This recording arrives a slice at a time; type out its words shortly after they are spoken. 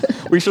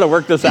We should have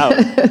worked this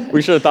out.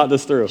 We should have thought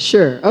this through.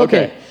 Sure.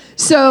 Okay.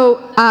 So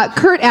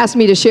Kurt asked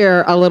me to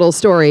share a little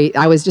story.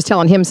 I was just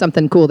telling him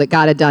something cool that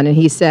God had done, and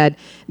he said,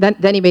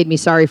 then he made me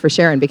sorry for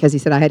sharing because he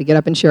said I had to get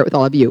up and share it with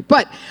all of you.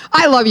 But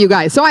I love you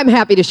guys, so I'm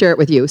happy to share it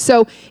with you.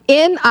 So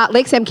in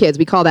Lake Sam Kids,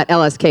 we call that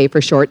LSK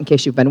for short, in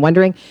case you've been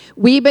wondering,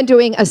 we've been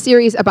doing a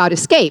series about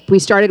escape. We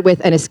started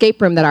with an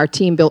escape room that our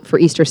team built for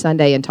Easter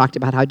Sunday and talked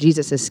about how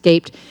Jesus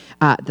escaped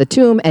the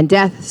tomb and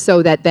death,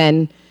 so that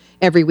then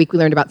every week we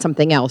learned about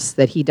something else,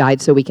 that he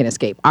died so we can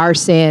escape. Our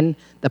sin,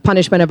 the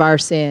punishment of our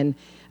sin,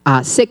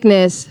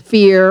 sickness,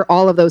 fear,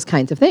 all of those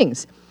kinds of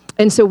things.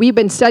 And so we've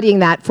been studying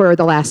that for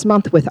the last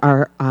month with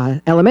our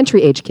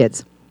elementary age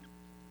kids.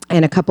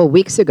 And a couple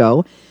weeks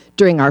ago,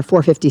 during our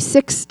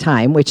 456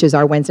 time, which is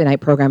our Wednesday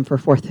night program for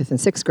 4th, 5th, and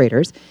 6th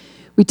graders,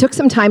 we took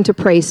some time to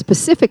pray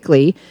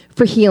specifically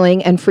for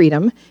healing and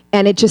freedom,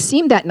 and it just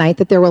seemed that night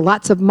that there were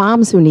lots of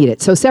moms who need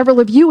it. So several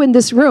of you in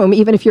this room,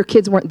 even if your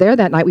kids weren't there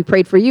that night, we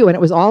prayed for you, and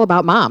it was all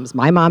about moms.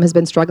 My mom has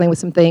been struggling with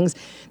some things.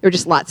 There were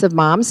just lots of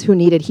moms who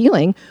needed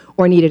healing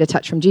or needed a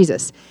touch from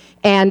Jesus.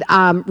 And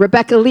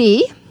Rebecca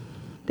Lee,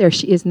 there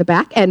she is in the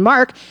back, and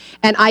Mark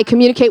and I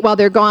communicate while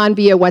they're gone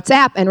via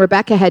WhatsApp, and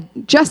Rebecca had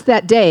just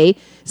that day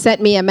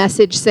sent me a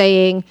message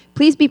saying,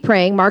 please be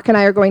praying. Mark and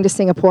I are going to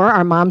Singapore.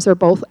 Our moms are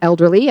both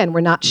elderly, and we're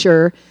not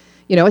sure,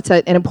 it's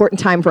an important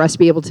time for us to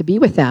be able to be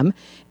with them.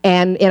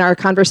 And in our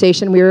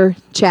conversation, we were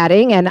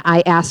chatting, and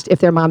I asked if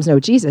their moms know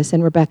Jesus,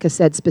 and Rebecca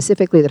said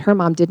specifically that her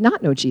mom did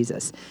not know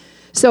Jesus.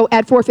 So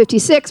at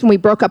 456, when we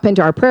broke up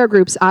into our prayer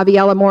groups,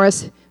 Aviella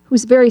Morris,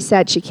 who's very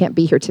sad she can't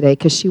be here today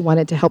because she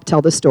wanted to help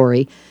tell the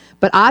story,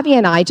 but Avi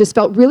and I just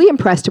felt really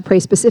impressed to pray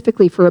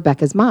specifically for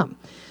Rebecca's mom.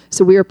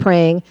 So we were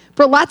praying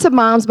for lots of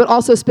moms, but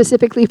also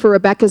specifically for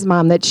Rebecca's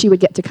mom, that she would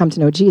get to come to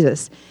know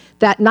Jesus.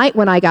 That night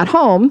when I got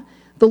home,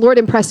 the Lord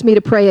impressed me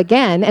to pray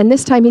again, and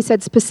this time he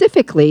said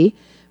specifically,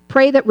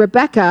 pray that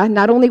Rebecca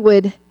not only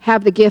would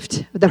have the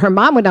gift, that her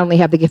mom would not only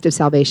have the gift of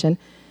salvation,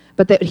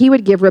 but that he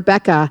would give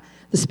Rebecca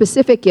the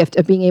specific gift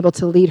of being able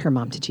to lead her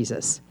mom to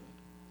Jesus.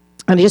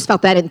 And I just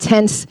felt that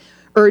intense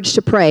urge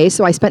to pray,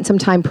 so I spent some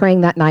time praying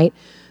that night,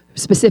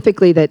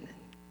 specifically that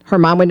her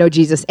mom would know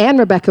Jesus and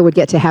Rebecca would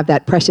get to have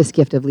that precious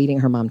gift of leading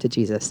her mom to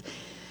Jesus.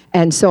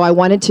 And so I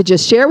wanted to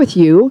just share with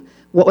you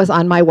what was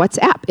on my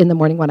WhatsApp in the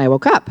morning when I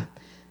woke up.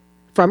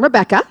 From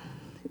Rebecca,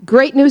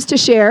 great news to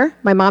share.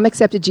 My mom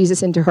accepted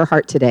Jesus into her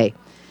heart today.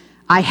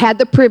 I had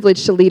the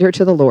privilege to lead her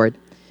to the Lord.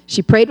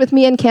 She prayed with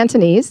me in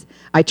Cantonese.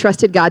 I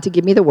trusted God to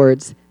give me the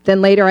words.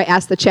 Then later I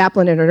asked the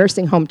chaplain in her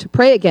nursing home to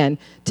pray again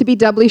to be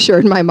doubly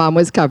sure my mom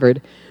was covered.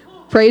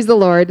 Praise the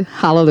Lord.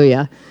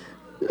 Hallelujah.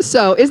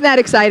 So isn't that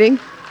exciting?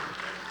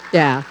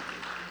 Yeah.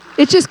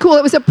 It's just cool.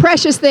 It was a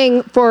precious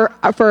thing for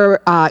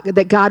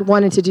that God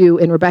wanted to do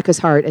in Rebecca's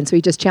heart, and so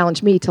he just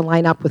challenged me to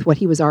line up with what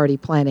he was already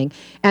planning.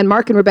 And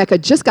Mark and Rebecca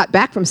just got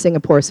back from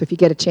Singapore, so if you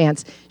get a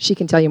chance, she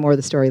can tell you more of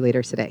the story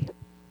later today.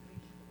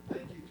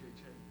 Thank you,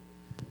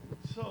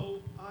 JJ. So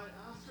I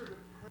asked her to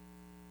pray.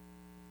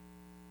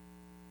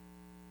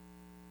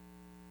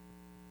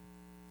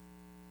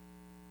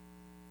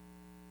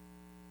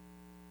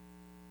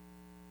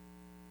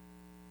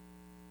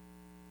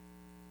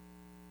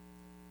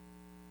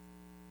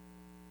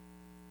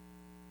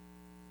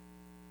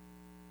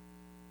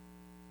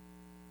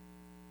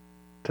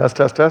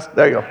 Test.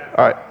 There you go.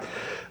 All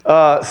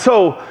right.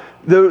 So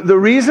the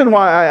reason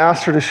why I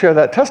asked her to share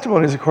that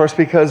testimony is, of course,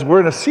 because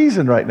we're in a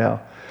season right now.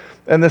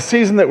 And the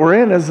season that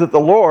we're in is that the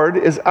Lord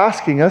is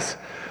asking us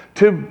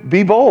to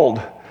be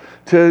bold,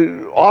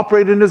 to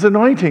operate in his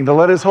anointing, to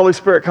let his Holy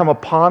Spirit come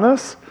upon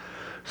us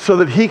so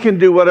that he can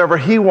do whatever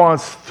he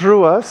wants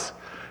through us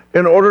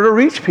in order to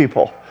reach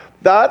people.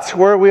 That's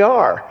where we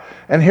are.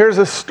 And here's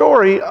a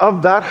story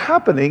of that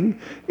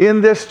happening in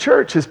this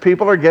church as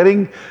people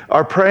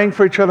are praying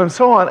for each other and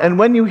so on. And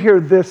when you hear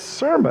this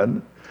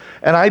sermon,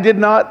 and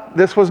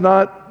this was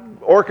not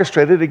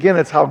orchestrated, again,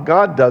 it's how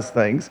God does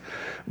things,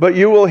 but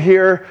you will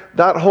hear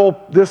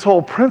this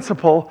whole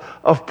principle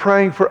of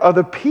praying for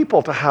other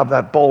people to have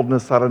that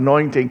boldness, that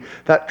anointing,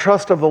 that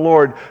trust of the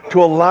Lord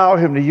to allow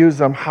him to use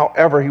them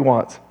however he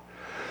wants.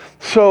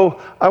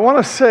 So I want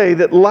to say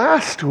that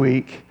last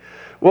week,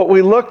 what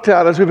we looked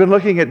at is we've been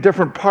looking at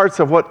different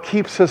parts of what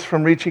keeps us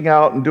from reaching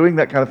out and doing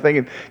that kind of thing,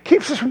 and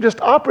keeps us from just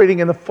operating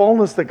in the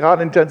fullness that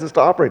God intends us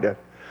to operate in.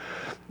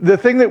 The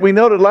thing that we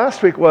noted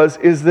last week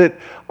is that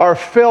our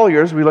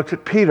failures, we looked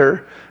at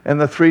Peter and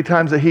the 3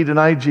 times that he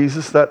denied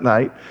Jesus that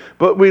night,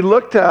 but we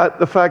looked at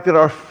the fact that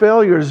our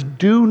failures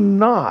do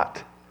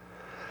not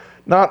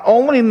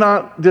only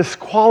not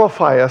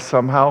disqualify us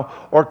somehow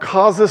or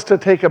cause us to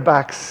take a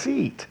back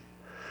seat,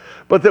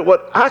 but that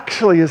what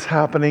actually is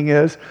happening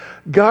is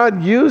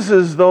God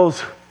uses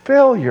those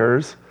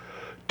failures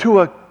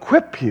to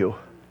equip you,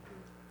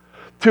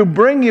 to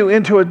bring you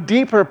into a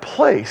deeper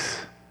place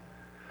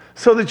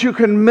so that you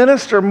can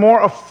minister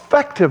more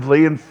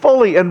effectively and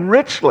fully and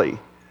richly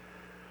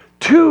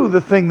to the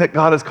thing that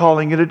God is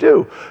calling you to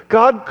do.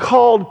 God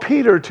called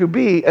Peter to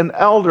be an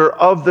elder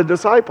of the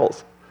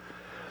disciples.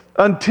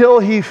 Until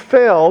he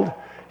failed,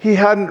 he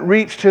hadn't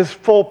reached his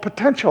full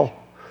potential.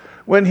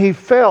 when he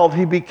failed,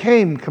 he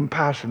became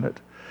compassionate.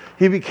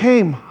 He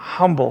became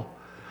humble.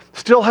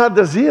 Still had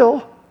the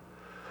zeal,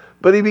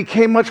 but he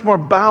became much more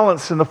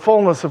balanced in the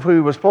fullness of who he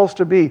was supposed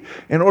to be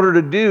in order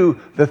to do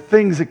the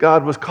things that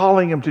God was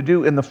calling him to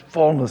do in the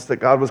fullness that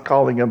God was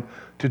calling him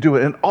to do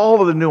it in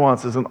all of the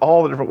nuances and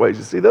all the different ways.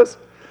 You see this?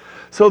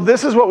 So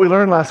this is what we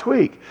learned last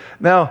week.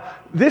 Now,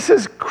 this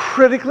is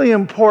critically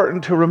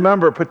important to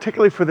remember,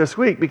 particularly for this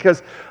week,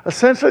 because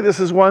essentially this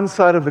is one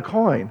side of the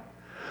coin.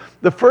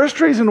 The first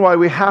reason why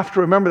we have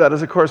to remember that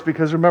is, of course,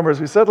 because remember, as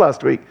we said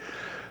last week,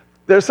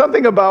 there's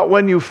something about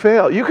when you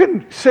fail. You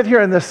can sit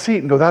here in this seat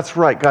and go, that's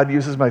right, God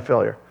uses my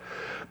failure.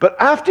 But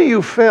after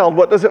you failed,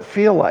 what does it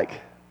feel like?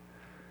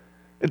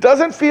 It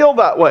doesn't feel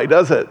that way,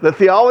 does it? The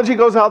theology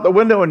goes out the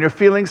window and your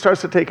feeling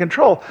starts to take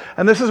control.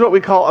 And this is what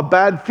we call a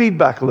bad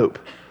feedback loop.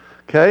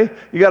 Okay?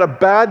 You got a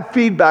bad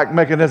feedback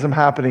mechanism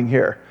happening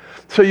here.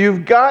 So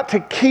you've got to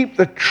keep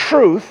the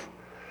truth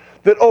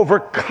that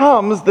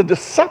overcomes the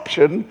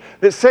deception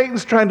that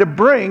Satan's trying to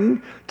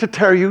bring to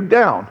tear you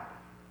down.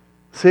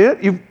 See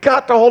it? You've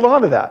got to hold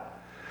on to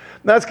that.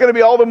 That's going to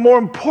be all the more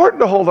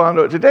important to hold on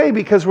to it today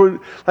because we're,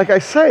 like I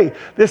say,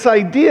 this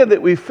idea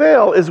that we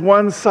fail is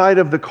one side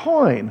of the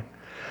coin.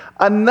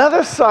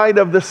 Another side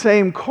of the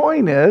same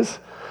coin is,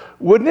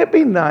 wouldn't it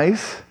be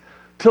nice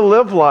to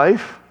live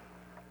life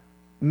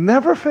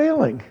never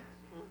failing?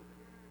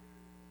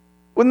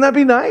 Wouldn't that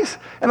be nice?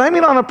 And I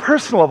mean on a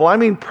personal level. I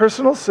mean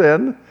personal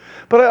sin,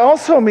 but I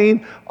also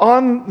mean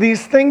on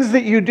these things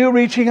that you do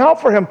reaching out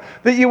for him,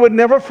 that you would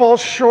never fall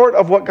short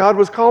of what God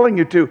was calling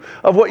you to,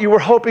 of what you were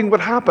hoping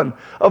would happen,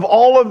 of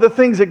all of the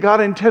things that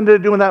God intended to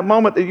do in that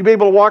moment, that you'd be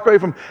able to walk away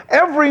from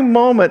every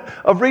moment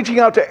of reaching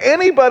out to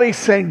anybody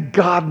saying,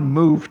 God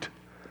moved,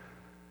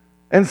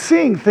 and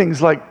seeing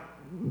things like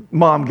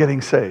mom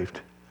getting saved.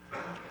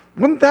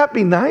 Wouldn't that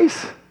be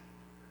nice?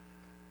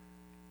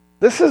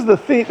 This is the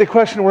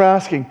question we're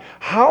asking.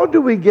 How do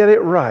we get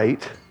it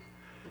right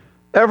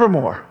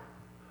evermore?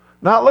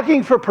 Not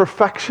looking for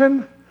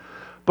perfection,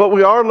 but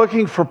we are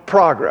looking for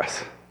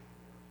progress,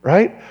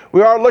 right?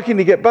 We are looking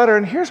to get better,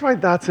 and here's why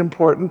that's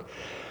important.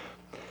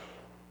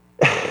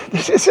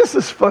 It's just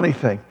this funny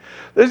thing.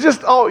 There's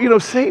just,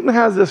 Satan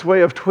has this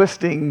way of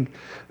twisting,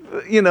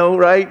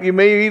 right? You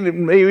may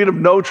eat of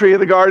no tree in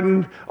the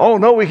garden. Oh,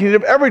 no, we can eat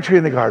of every tree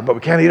in the garden, but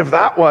we can't eat of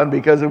that one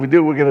because if we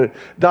do, we're going to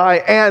die,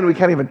 and we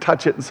can't even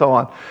touch it, and so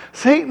on.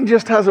 Satan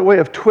just has a way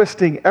of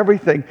twisting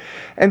everything.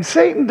 And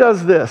Satan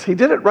does this. He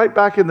did it right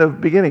back in the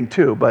beginning,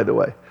 too, by the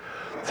way.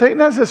 Satan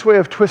has this way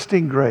of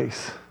twisting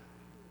grace.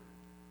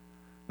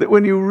 That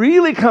when you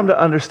really come to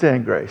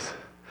understand grace,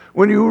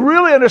 when you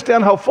really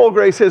understand how full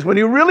grace is, when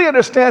you really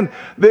understand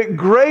that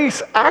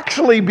grace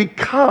actually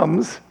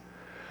becomes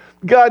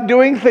God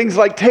doing things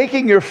like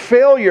taking your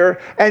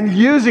failure and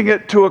using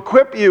it to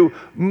equip you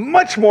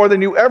much more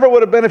than you ever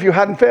would have been if you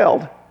hadn't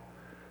failed.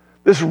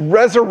 This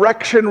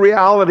resurrection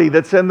reality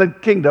that's in the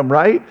kingdom,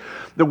 right?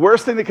 The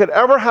worst thing that could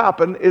ever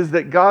happen is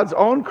that God's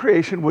own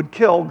creation would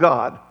kill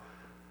God.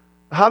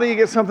 How do you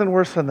get something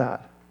worse than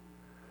that?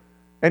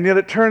 And yet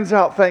it turns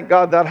out, thank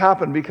God that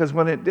happened, because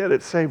when it did,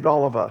 it saved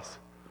all of us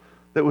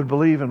that would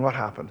believe in what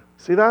happened.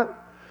 See that?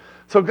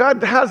 So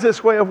God has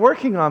this way of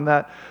working on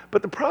that.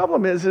 But the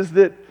problem is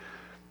that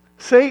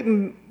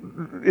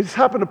Satan, it's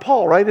happened to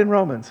Paul, right, in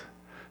Romans.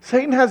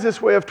 Satan has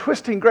this way of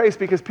twisting grace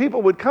because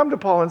people would come to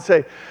Paul and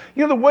say,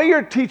 the way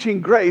you're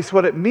teaching grace,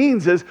 what it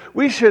means is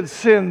we should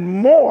sin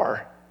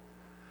more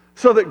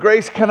so that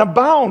grace can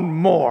abound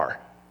more.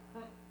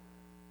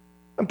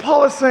 And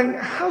Paul is saying,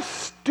 how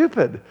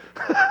stupid.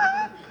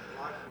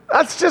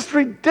 That's just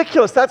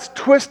ridiculous. That's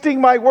twisting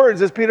my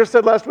words, as Peter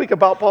said last week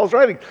about Paul's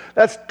writing.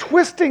 That's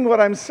twisting what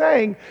I'm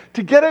saying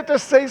to get it to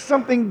say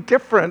something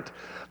different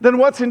than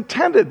what's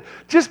intended.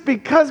 Just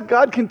because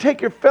God can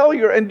take your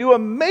failure and do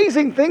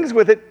amazing things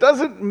with it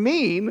doesn't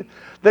mean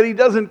that he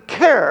doesn't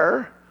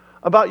care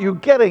about you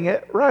getting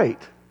it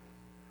right.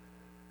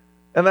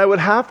 And I would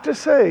have to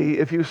say,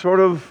 if you sort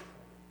of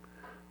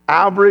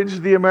average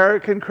the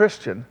American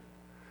Christian,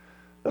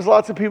 there's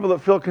lots of people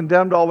that feel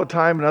condemned all the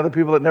time and other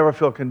people that never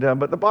feel condemned.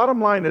 But the bottom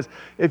line is,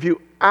 if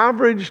you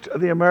averaged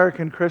the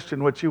American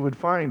Christian, what you would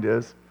find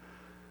is,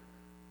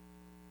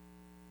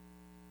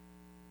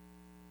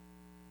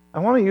 I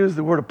want to use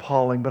the word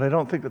appalling, but I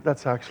don't think that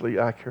that's actually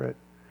accurate.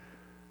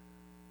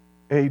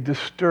 A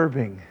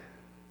disturbing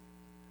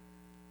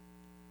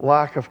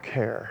lack of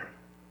care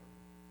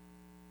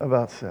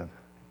about sin,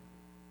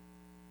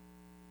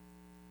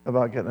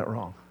 about getting it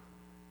wrong.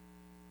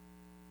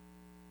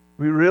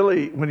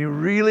 When you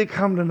really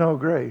come to know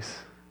grace,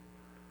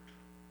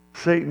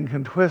 Satan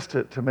can twist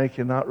it to make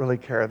you not really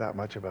care that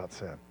much about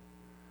sin.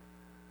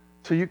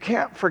 So you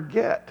can't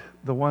forget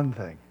the one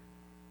thing.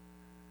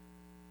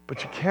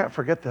 But you can't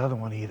forget the other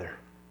one either.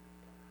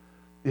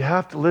 You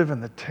have to live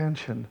in the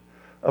tension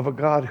of a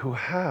God who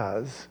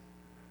has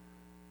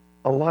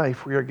a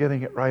life where you're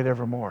getting it right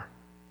evermore.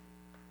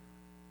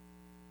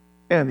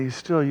 And he's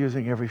still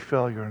using every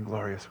failure in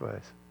glorious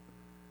ways.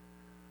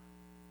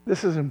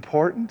 This is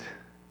important.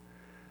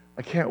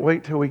 I can't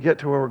wait till we get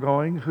to where we're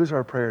going. Who's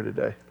our prayer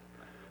today?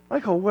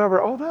 Michael Weber.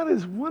 Oh, that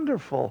is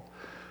wonderful.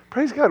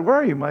 Praise God. Where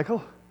are you,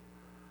 Michael?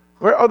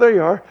 Where? Oh, there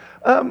you are.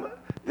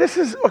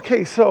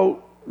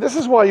 So this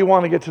is why you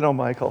want to get to know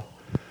Michael.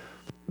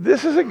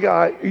 This is a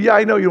guy, yeah,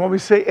 I know you want me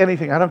to say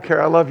anything. I don't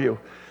care. I love you.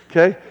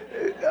 Okay?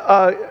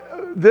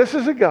 This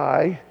is a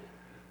guy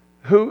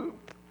who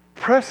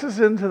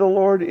presses into the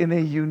Lord in a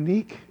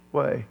unique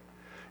way.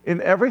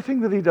 In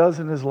everything that he does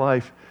in his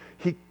life,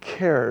 he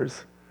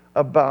cares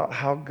about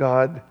how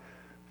God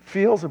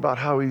feels, about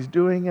how he's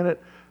doing in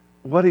it,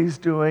 what he's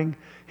doing.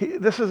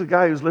 This is a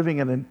guy who's living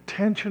an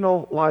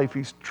intentional life.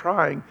 He's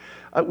trying.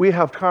 We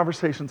have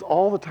conversations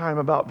all the time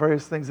about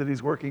various things that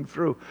he's working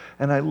through.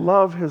 And I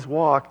love his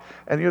walk.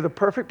 And you're the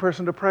perfect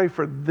person to pray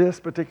for this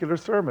particular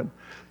sermon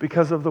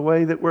because of the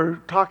way that we're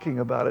talking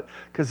about it.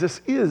 Because this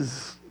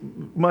is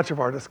much of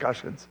our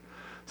discussions.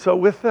 So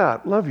with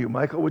that, love you,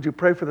 Michael. Would you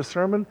pray for the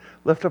sermon?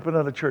 Lift up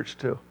another church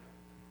too.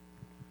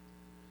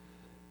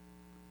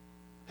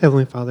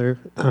 Heavenly Father,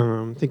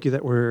 thank you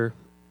that we're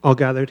all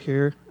gathered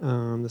here.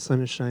 The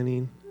sun is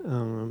shining.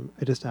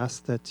 I just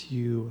ask that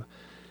you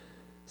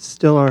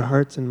still our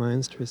hearts and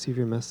minds to receive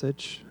your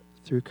message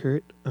through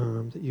Kurt,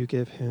 that you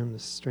give him the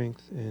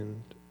strength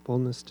and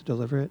boldness to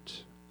deliver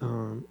it,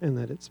 and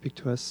that it speak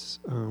to us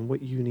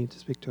what you need to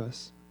speak to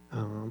us.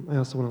 I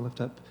also want to lift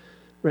up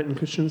Renton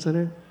Christian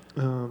Center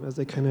as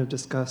they kind of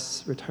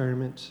discuss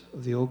retirement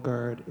of the old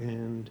guard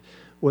and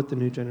what the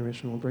new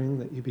generation will bring,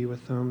 that you be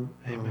with them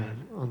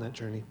on that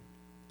journey.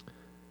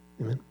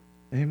 Amen.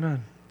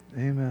 Amen.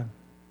 Amen.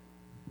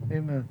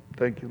 Amen.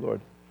 Thank you,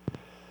 Lord.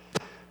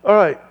 All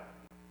right.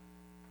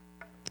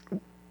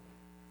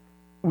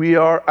 We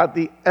are at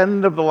the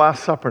end of the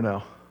Last Supper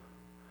now.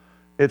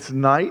 It's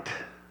night.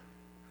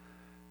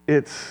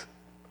 It's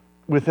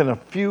within a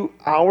few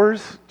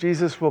hours,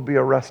 Jesus will be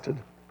arrested.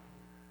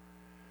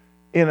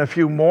 In a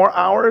few more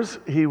hours,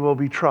 he will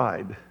be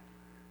tried.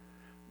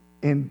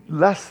 In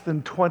less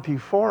than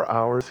 24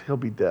 hours, he'll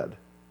be dead.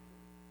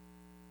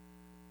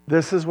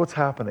 This is what's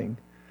happening.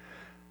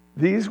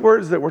 These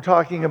words that we're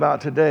talking about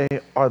today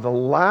are the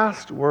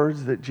last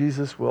words that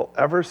Jesus will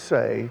ever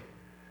say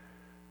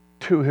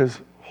to his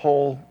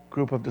whole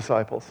group of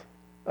disciples,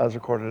 as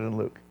recorded in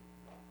Luke.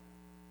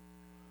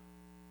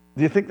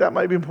 Do you think that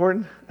might be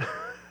important?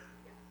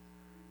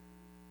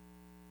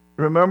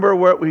 Remember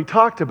what we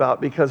talked about,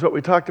 because what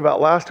we talked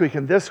about last week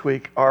and this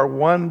week are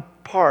one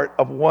part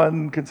of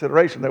one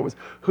consideration. There was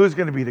who's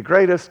going to be the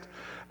greatest,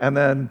 and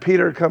then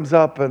Peter comes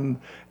up and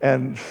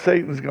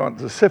Satan's going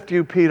to sift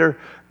you, Peter,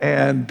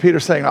 and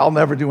Peter's saying, I'll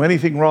never do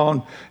anything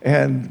wrong,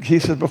 and he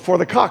says, before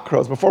the cock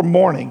crows, before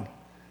morning,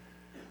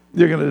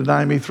 you're going to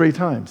deny me 3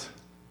 times.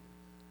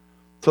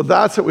 So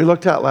that's what we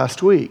looked at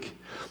last week.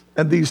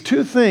 And these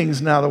two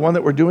things now, the one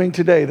that we're doing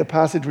today, the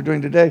passage we're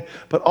doing today,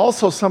 but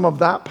also some of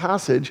that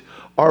passage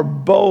are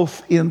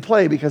both in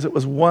play because it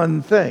was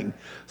one thing.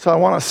 So I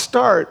want to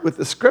start with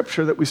the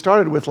scripture that we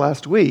started with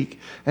last week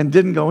and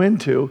didn't go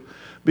into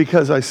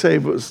because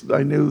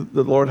I knew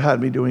the Lord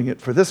had me doing it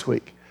for this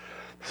week.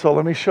 So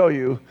let me show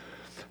you.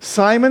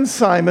 Simon,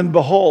 Simon,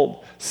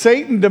 behold,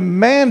 Satan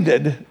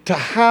demanded to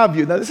have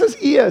you. Now, this is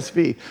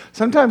ESV.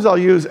 Sometimes I'll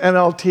use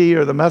NLT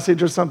or the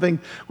Message or something,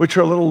 which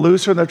are a little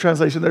looser in their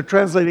translation. They're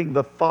translating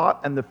the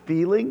thought and the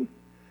feeling.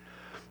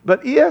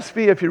 But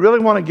ESV, if you really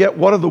want to get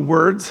what are the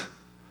words,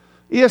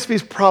 ESV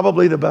is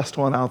probably the best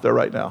one out there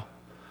right now.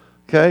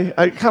 Okay?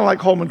 I kind of like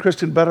Holman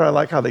Christian better. I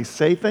like how they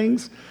say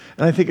things,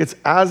 and I think it's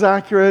as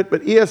accurate.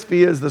 But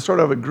ESV is the sort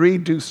of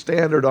agreed to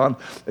standard on,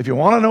 if you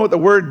want to know what the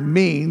word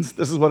means,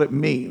 this is what it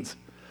means.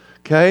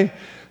 Okay?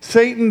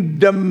 Satan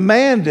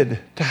demanded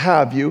to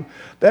have you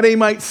that he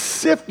might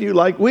sift you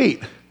like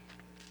wheat.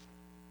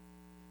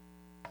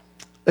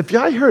 If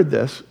I heard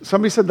this,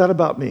 somebody said that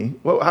about me,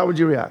 how would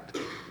you react?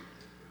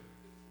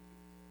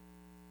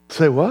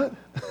 Say what?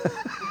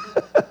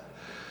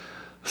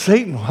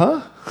 Satan,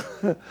 huh?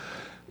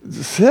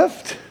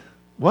 Sift?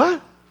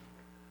 What?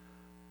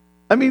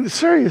 I mean,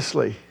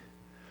 seriously,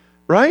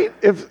 right?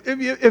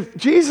 If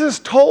Jesus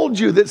told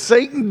you that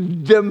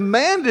Satan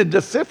demanded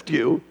to sift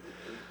you,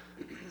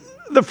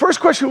 the first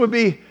question would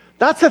be,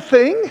 that's a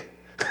thing?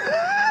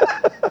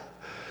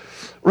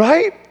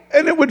 Right?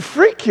 And it would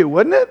freak you,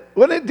 wouldn't it?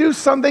 Wouldn't it do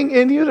something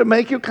in you to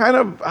make you kind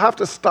of have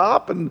to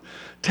stop and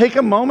take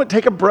a moment,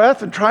 take a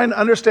breath, and try and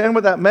understand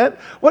what that meant?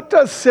 What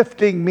does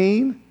sifting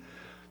mean?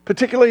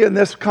 Particularly in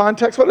this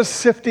context, what does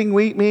sifting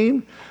wheat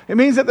mean? It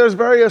means that there's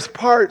various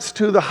parts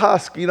to the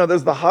husk. You know,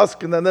 there's the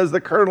husk, and then there's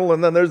the kernel,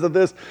 and then there's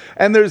this.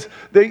 And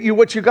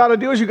what you got to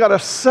do is you got to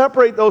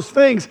separate those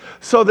things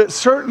so that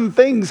certain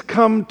things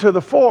come to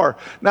the fore.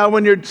 Now,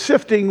 when you're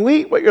sifting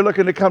wheat, what you're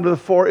looking to come to the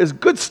fore is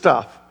good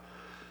stuff.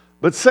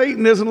 But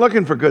Satan isn't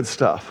looking for good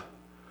stuff.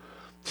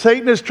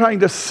 Satan is trying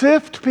to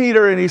sift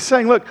Peter, and he's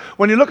saying, look,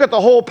 when you look at the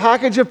whole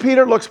package of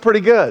Peter, it looks pretty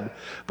good.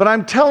 But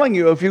I'm telling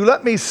you, if you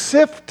let me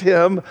sift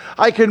him,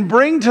 I can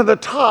bring to the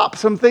top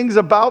some things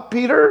about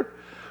Peter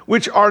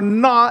which are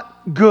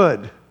not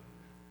good.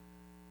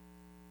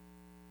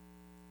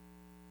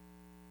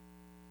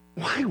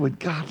 Why would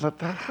God let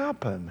that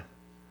happen?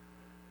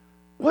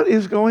 What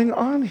is going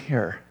on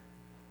here?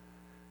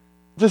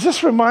 Does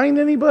this remind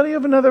anybody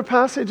of another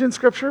passage in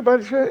Scripture by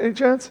any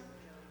chance?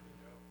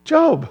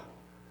 Job,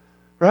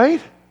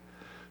 right?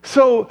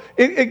 So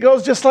it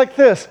goes just like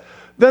this.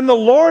 Then the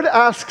Lord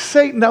asks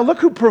Satan, now look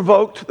who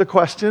provoked the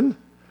question.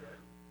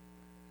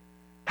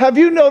 Have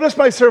you noticed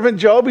my servant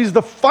Job? He's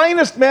the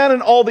finest man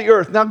in all the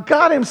earth. Now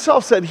God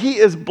himself said he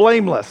is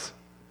blameless.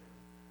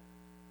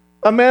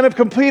 A man of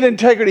complete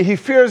integrity. He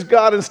fears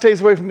God and stays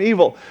away from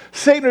evil.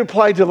 Satan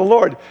replied to the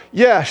Lord,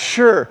 yeah,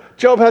 sure.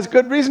 Job has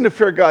good reason to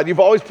fear God.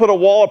 You've always put a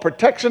wall of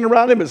protection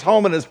around him, his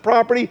home and his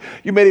property.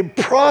 You made him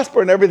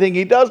prosper in everything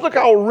he does. Look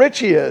how rich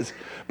he is.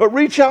 But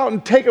reach out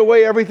and take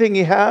away everything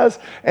he has,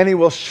 and he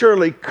will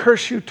surely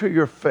curse you to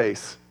your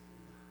face.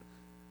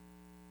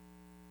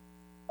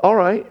 All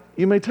right,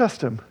 you may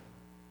test him.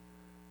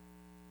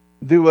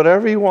 Do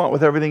whatever you want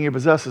with everything he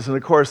possesses. And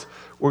of course,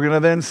 we're going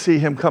to then see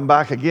him come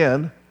back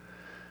again.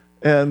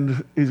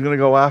 And he's going to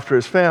go after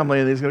his family,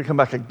 and he's going to come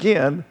back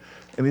again,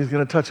 and he's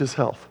going to touch his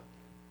health,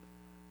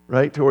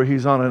 right? To where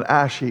he's on an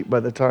ash heap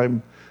by the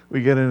time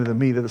we get into the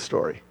meat of the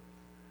story.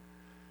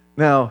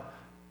 Now,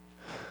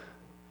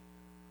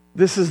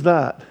 this is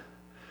that.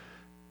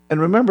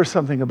 And remember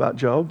something about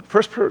Job.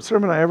 First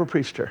sermon I ever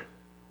preached here.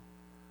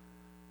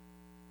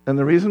 And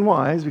the reason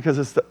why is because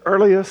it's the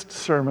earliest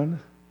sermon,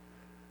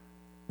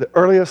 the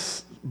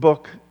earliest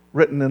book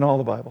written in all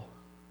the Bible.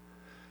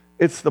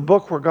 It's the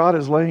book where God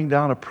is laying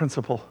down a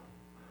principle.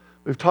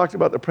 We've talked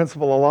about the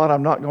principle a lot.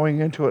 I'm not going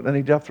into it in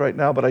any depth right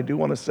now, but I do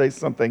want to say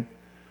something.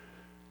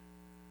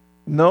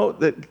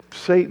 Note that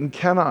Satan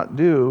cannot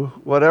do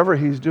whatever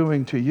he's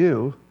doing to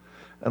you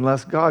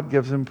unless God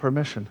gives him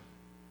permission.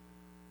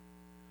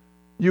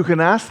 You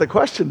can ask the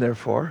question,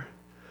 therefore,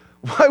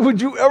 why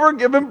would you ever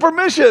give him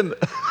permission?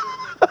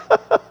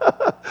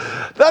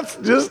 That's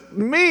just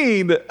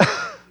mean.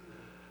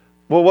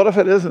 Well, what if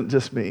it isn't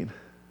just mean?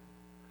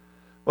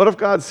 What if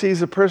God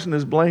sees a person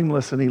who's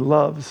blameless and he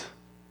loves?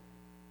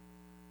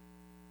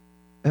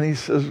 And he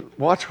says,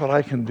 watch what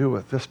I can do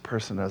with this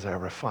person as I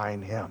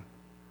refine him.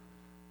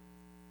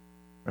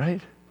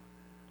 Right?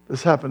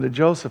 This happened to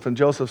Joseph, and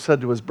Joseph said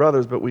to his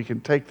brothers, but we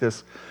can take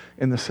this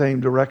in the same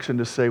direction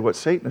to say what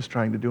Satan is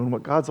trying to do and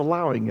what God's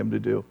allowing him to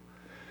do.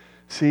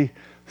 See,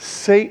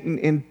 Satan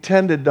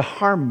intended to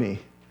harm me,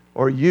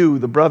 or you,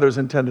 the brothers,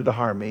 intended to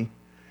harm me.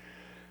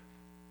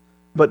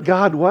 But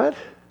God what?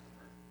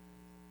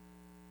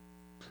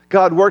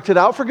 God worked it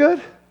out for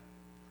good?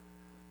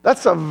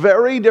 That's a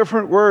very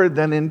different word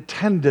than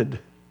intended.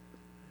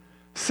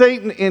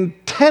 Satan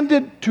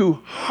intended to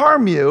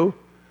harm you,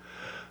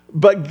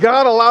 but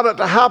God allowed it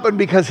to happen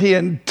because he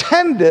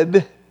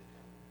intended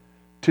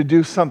to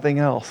do something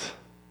else.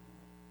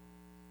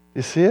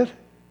 You see it?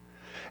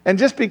 And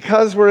just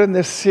because we're in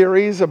this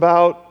series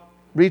about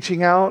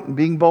reaching out and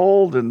being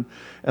bold and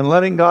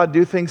letting God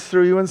do things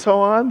through you and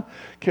so on,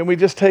 can we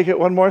just take it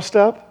one more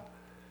step?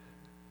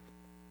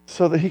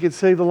 So that he could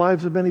save the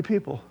lives of many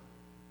people.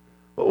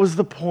 What was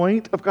the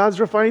point of God's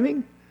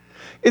refining?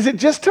 Is it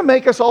just to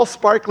make us all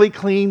sparkly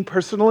clean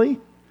personally?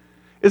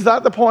 Is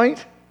that the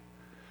point?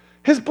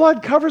 His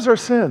blood covers our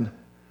sin.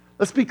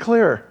 Let's be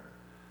clear.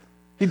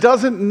 He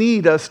doesn't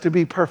need us to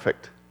be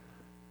perfect.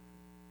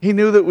 He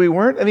knew that we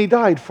weren't, and he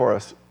died for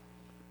us.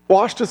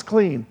 Washed us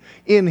clean.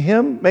 In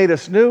him, made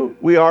us new.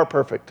 We are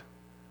perfect.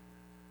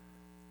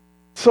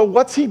 So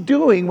what's he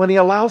doing when he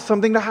allows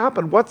something to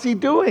happen? What's he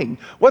doing?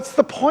 What's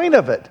the point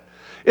of it?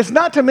 It's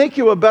not to make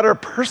you a better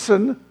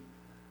person.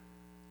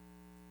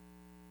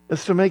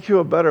 It's to make you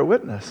a better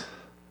witness.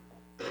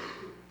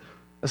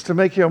 It's to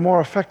make you a more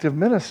effective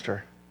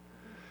minister.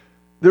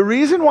 The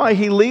reason why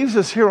he leaves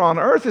us here on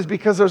earth is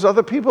because there's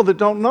other people that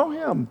don't know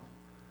him.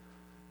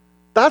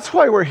 That's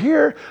why we're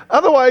here.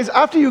 Otherwise,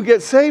 after you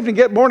get saved and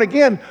get born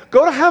again,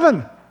 go to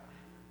heaven.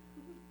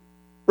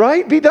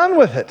 Right? Be done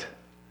with it.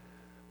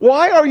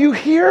 Why are you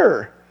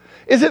here?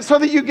 Is it so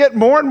that you get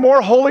more and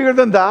more holier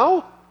than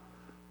thou?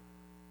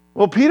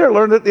 Well, Peter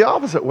learned it the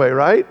opposite way,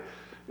 right?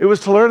 It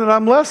was to learn that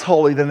I'm less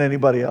holy than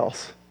anybody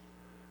else.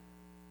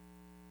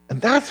 And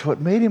that's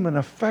what made him an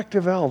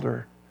effective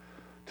elder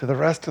to the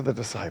rest of the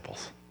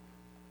disciples.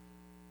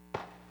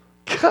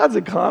 God's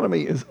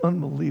economy is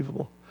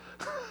unbelievable.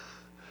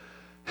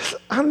 It's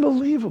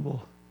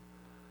unbelievable.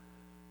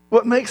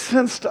 What makes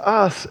sense to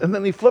us, and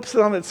then he flips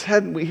it on its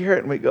head and we hear it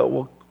and we go,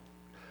 well,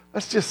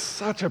 that's just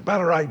such a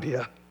better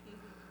idea.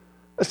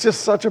 That's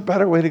just such a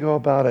better way to go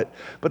about it.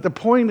 But the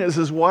point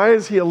is why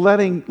is he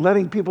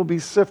letting people be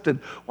sifted?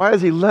 Why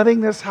is he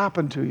letting this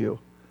happen to you?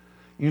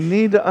 You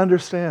need to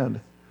understand.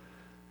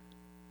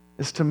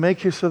 It's to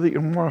make you so that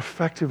you're more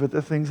effective at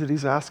the things that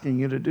he's asking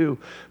you to do,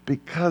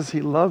 because he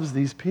loves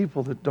these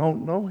people that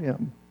don't know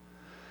him.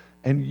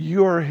 And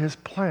you're his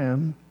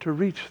plan to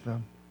reach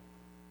them.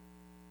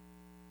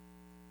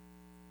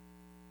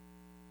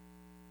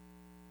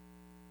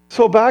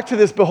 So back to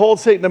this,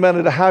 behold, Satan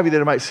demanded to have you that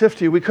it might sift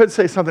you. We could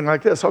say something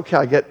like this. Okay,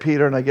 I get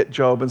Peter and I get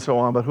Job and so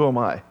on, but who am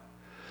I?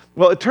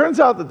 Well, it turns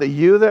out that the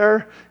you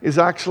there is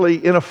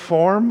actually in a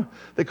form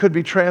that could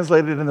be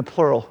translated in the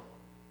plural.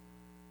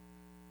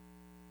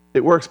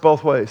 It works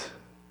both ways.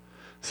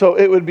 So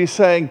it would be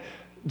saying,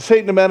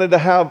 Satan demanded to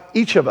have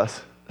each of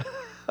us,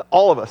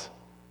 all of us.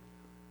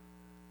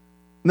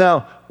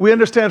 Now, we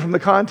understand from the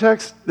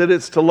context that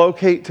it's to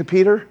locate to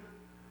Peter,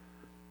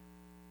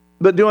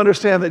 but do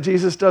understand that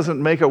Jesus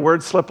doesn't make a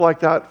word slip like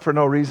that for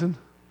no reason.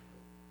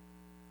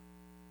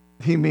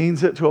 He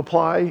means it to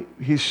apply.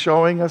 He's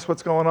showing us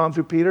what's going on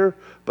through Peter,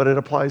 but it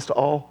applies to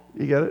all.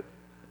 You get it?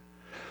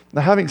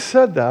 Now, having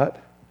said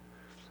that,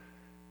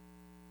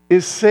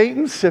 is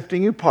Satan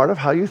sifting you part of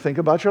how you think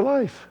about your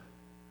life?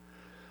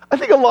 I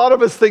think a lot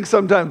of us think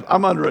sometimes,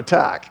 I'm under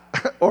attack,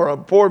 or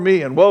poor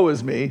me, and woe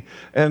is me,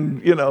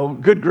 and,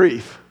 good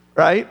grief,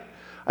 right?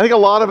 I think a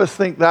lot of us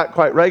think that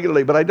quite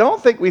regularly, but I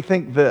don't think we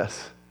think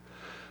this.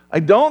 I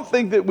don't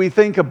think that we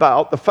think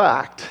about the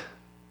fact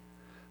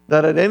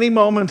that at any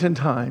moment in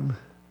time,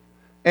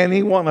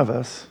 any one of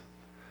us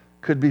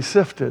could be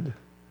sifted,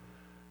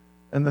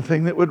 and the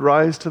thing that would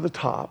rise to the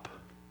top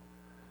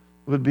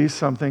would be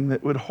something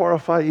that would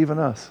horrify even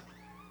us.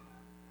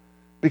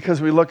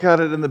 Because we look at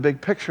it in the big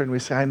picture and we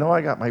say, I know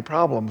I got my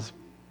problems,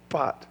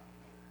 but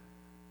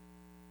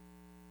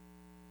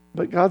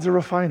God's a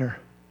refiner,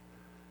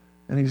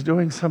 and he's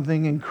doing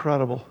something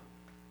incredible.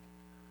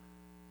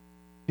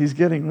 He's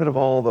getting rid of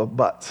all the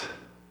buts.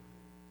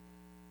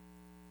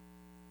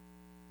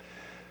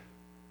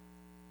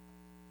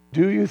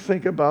 Do you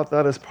think about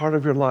that as part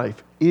of your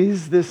life?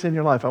 Is this in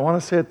your life? I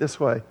want to say it this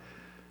way.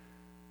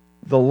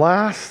 The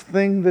last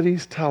thing that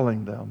he's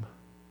telling them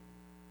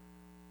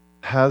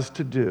has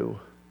to do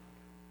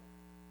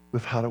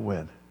with how to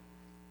win,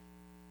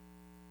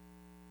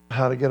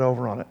 how to get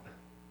over on it,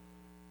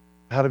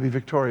 how to be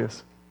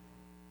victorious.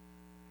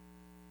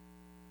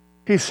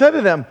 He said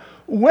to them,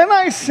 when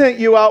I sent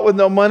you out with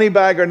no money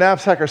bag or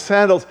knapsack or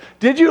sandals,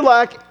 did you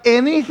lack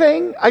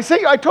anything? I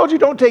told you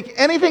don't take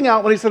anything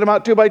out when he sent them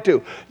out 2 by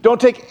 2. Don't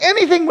take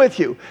anything with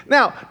you.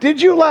 Now,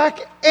 did you lack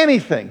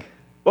anything?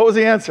 What was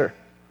the answer?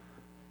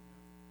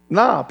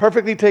 Nah,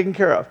 perfectly taken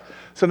care of.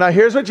 So now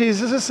here's what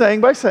Jesus is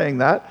saying by saying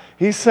that.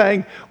 He's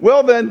saying,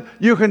 well then,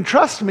 you can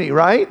trust me,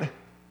 right?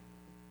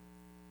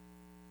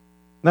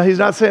 Now he's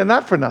not saying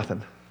that for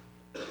nothing.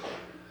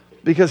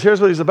 Because here's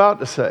what he's about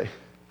to say.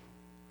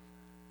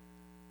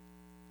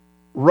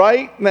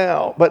 Right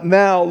now, but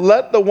now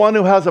let the one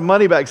who has a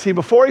money bag. See,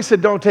 before he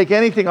said don't take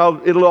anything,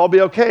 it'll all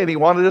be okay. And he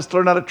wanted us to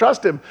learn how to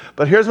trust him.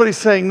 But here's what he's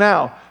saying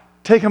now.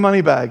 Take a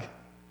money bag.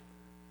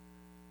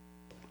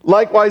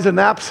 Likewise, a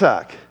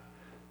knapsack.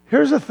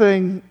 Here's the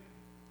thing.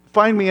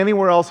 Find me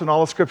anywhere else in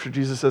all of Scripture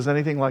Jesus says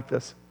anything like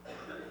this.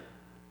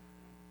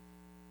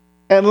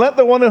 And let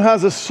the one who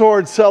has a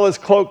sword sell his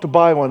cloak to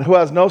buy one. Who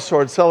has no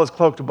sword, sell his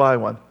cloak to buy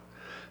one.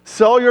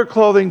 Sell your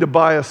clothing to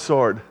buy a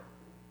sword.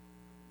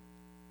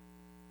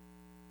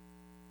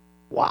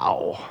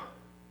 Wow.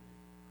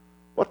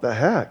 What the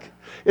heck?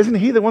 Isn't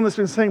he the one that's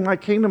been saying, my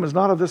kingdom is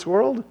not of this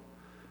world?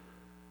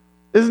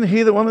 Isn't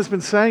he the one that's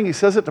been saying,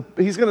 he's going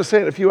to say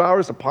it in a few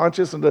hours to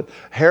Pontius and to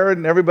Herod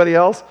and everybody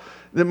else,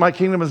 that my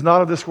kingdom is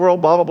not of this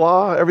world, blah, blah,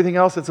 blah. Everything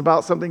else, it's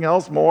about something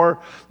else, more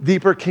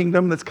deeper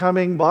kingdom that's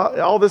coming, blah,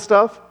 all this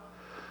stuff.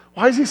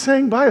 Why is he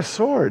saying buy a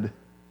sword?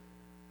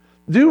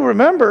 Do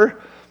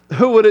remember,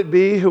 who would it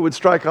be who would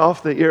strike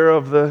off the ear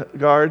of the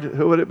guard?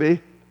 Who would it be?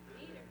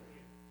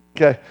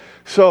 Okay,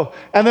 so,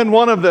 and then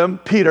one of them,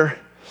 Peter,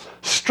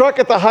 struck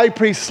at the high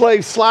priest's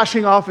slave,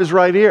 slashing off his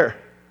right ear.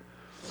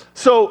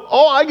 So,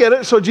 I get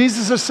it. So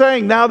Jesus is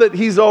saying, now that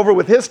he's over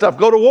with his stuff,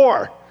 go to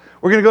war.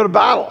 We're going to go to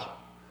battle.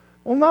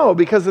 Well, no,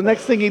 because the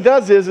next thing he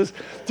does is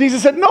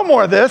Jesus said, no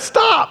more of this,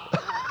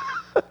 stop.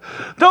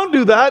 Don't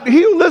do that.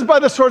 He who lives by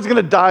the sword is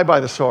going to die by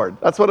the sword.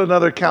 That's what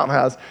another account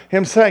has,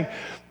 him saying.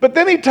 But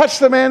then he touched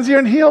the man's ear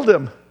and healed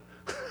him.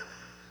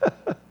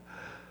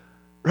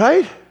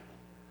 Right?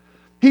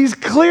 He's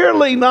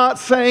clearly not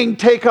saying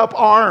take up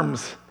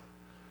arms.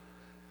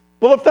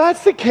 Well, if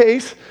that's the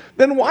case,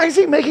 then why is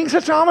he making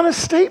such ominous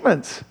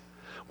statements?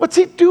 What's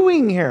he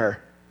doing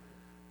here?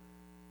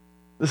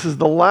 This is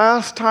the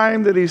last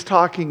time that he's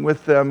talking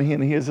with them,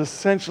 and he is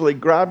essentially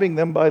grabbing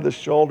them by the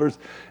shoulders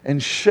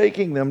and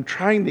shaking them,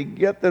 trying to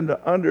get them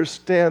to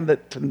understand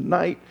that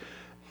tonight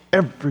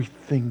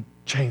everything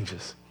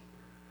changes.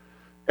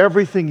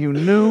 Everything you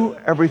knew,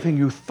 everything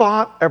you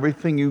thought,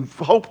 everything you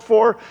hoped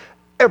for,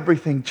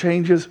 everything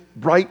changes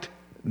right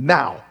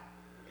now.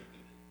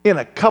 In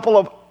a couple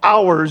of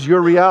hours,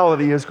 your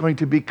reality is going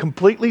to be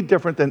completely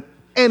different than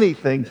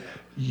anything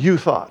you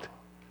thought.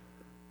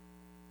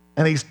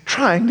 And he's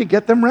trying to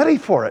get them ready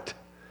for it.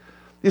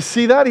 You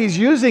see that? He's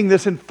using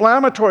this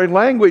inflammatory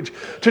language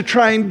to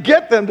try and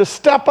get them to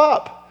step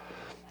up.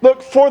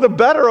 Look, for the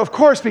better, of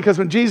course, because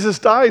when Jesus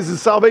dies and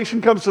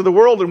salvation comes to the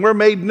world and we're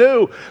made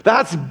new,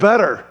 that's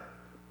better.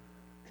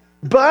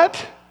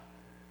 But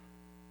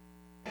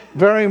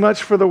very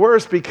much for the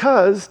worse,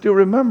 because, do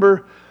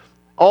remember,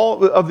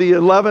 all of the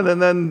 11 and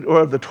then,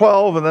 or the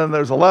 12, and then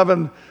there's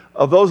 11,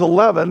 of those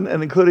 11,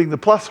 and including the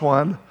plus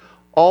one,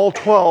 all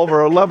 12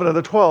 or 11 of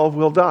the 12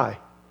 will die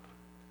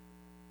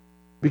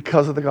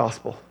because of the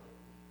gospel.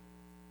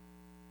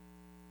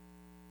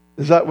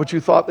 Is that what you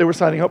thought they were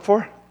signing up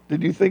for?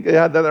 Did you think they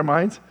had that in their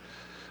minds?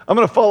 I'm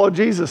going to follow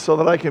Jesus so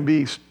that I can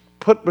be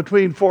put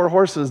between 4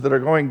 horses that are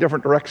going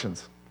different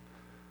directions.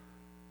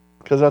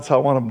 Because that's how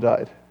one of them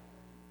died.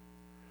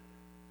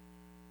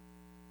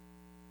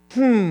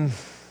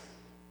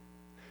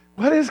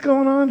 What is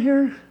going on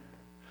here?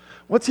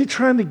 What's he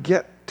trying to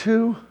get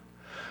to?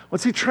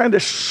 What's he trying to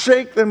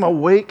shake them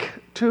awake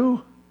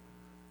to?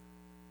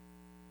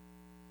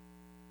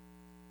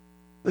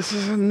 This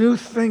is a new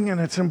thing and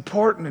it's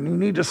important and you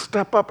need to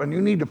step up and you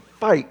need to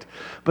fight.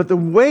 But the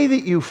way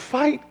that you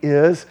fight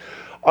is,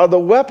 the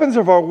weapons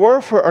of our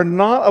warfare are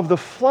not of the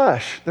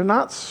flesh. They're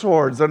not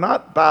swords. They're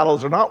not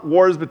battles. They're not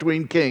wars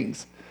between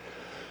kings.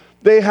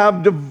 They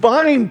have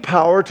divine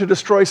power to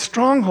destroy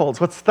strongholds.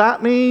 What's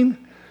that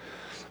mean?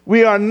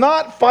 We are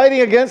not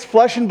fighting against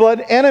flesh and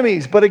blood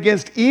enemies, but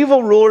against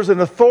evil rulers and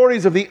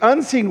authorities of the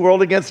unseen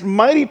world, against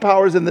mighty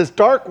powers in this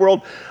dark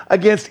world,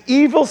 against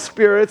evil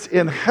spirits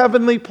in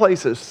heavenly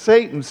places.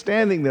 Satan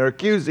standing there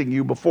accusing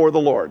you before the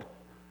Lord.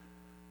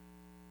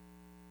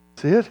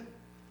 See it?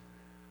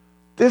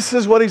 This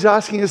is what he's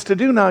asking us to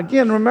do. Now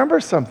again, remember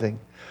something.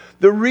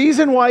 The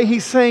reason why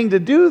he's saying to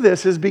do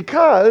this is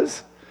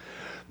because,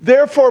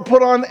 therefore,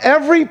 put on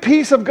every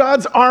piece of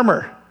God's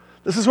armor.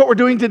 This is what we're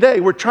doing today.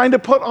 We're trying to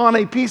put on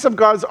a piece of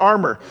God's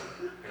armor.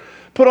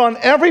 Put on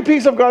every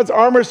piece of God's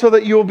armor so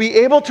that you will be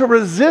able to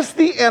resist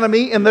the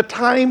enemy in the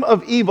time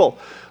of evil.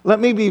 Let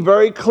me be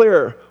very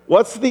clear.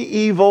 What's the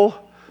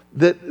evil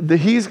that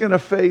he's going to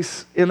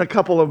face in a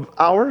couple of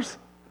hours?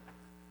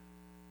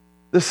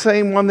 The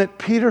same one that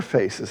Peter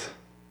faces.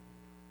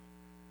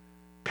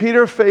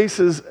 Peter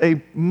faces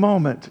a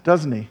moment,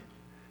 doesn't he?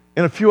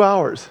 In a few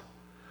hours.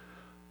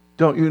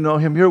 Don't you know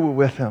him? You're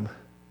with him.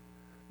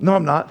 No,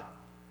 I'm not.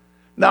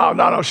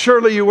 No,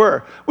 surely you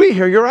were. We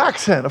hear your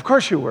accent. Of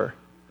course you were.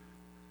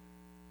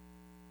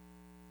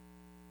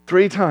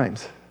 3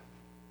 times.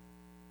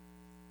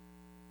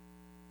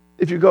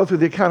 If you go through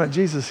the account of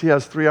Jesus, he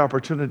has 3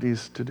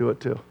 opportunities to do it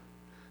too.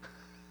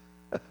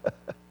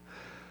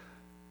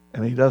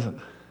 And he doesn't.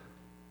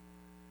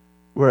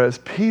 Whereas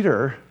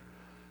Peter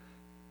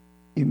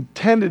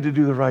intended to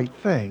do the right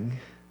thing,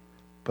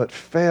 but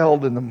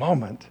failed in the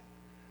moment.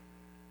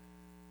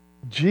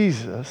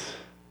 Jesus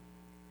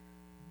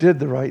did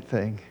the right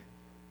thing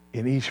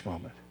in each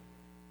moment.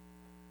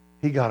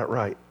 He got it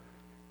right.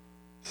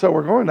 So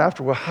we're going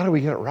after, well, how do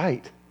we get it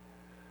right?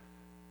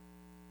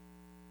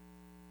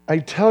 I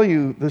tell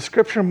you, the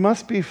scripture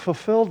must be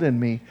fulfilled in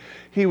me.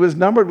 He was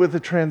numbered with the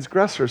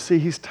transgressors. See,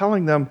 he's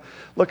telling them,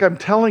 look, I'm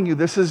telling you,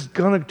 this is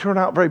going to turn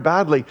out very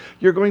badly.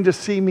 You're going to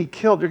see me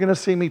killed. You're going to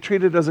see me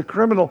treated as a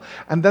criminal.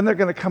 And then they're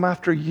going to come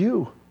after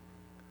you.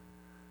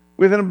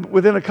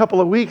 Within a couple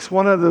of weeks,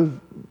 one of the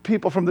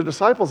people from the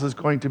disciples is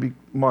going to be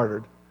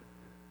martyred.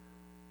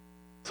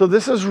 So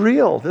this is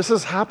real. This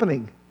is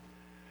happening.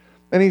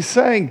 And he's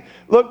saying,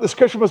 look, the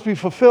scripture must be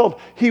fulfilled.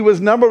 He was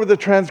numbered with the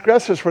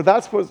transgressors, for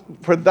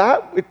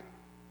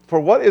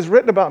what is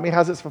written about me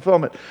has its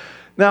fulfillment.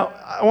 Now,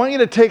 I want you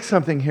to take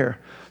something here.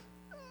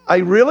 I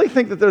really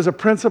think that there's a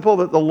principle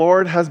that the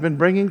Lord has been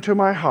bringing to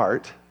my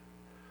heart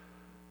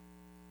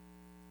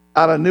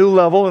at a new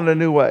level in a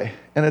new way.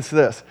 And it's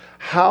this.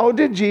 How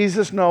did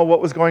Jesus know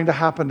what was going to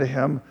happen to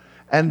him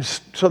and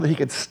so that he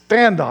could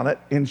stand on it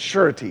in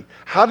surety?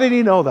 How did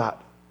he know that?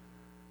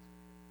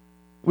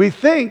 We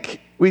think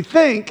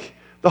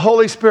the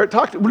Holy Spirit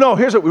talked. No,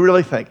 here's what we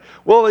really think.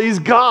 Well, he's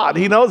God.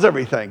 He knows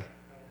everything.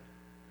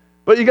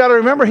 But you got to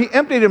remember, he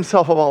emptied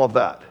himself of all of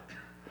that.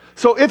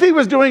 So if he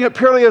was doing it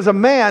purely as a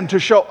man to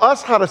show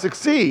us how to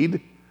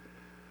succeed,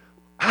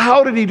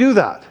 how did he do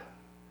that?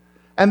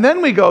 And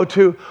then we go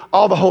to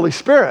the Holy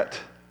Spirit.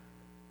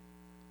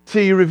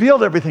 See, he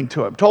revealed everything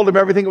to him, told him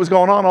everything that was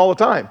going on all the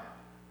time.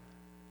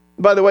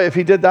 By the way, if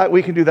he did that,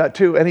 we can do that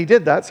too. And he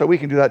did that, so we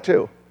can do that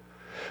too.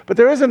 But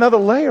there is another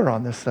layer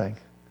on this thing,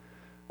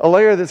 a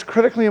layer that's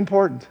critically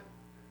important.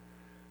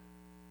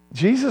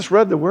 Jesus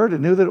read the word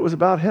and knew that it was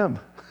about him.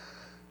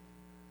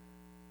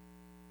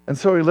 And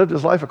so he lived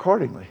his life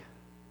accordingly.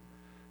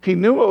 He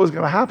knew what was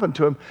going to happen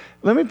to him.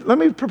 Let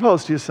me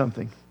propose to you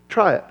something.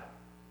 Try it.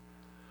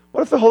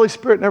 What if the Holy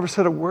Spirit never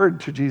said a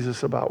word to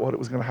Jesus about what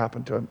was going to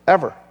happen to him,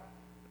 ever?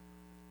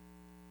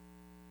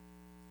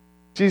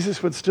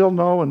 Jesus would still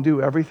know and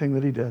do everything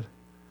that he did.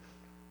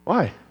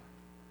 Why?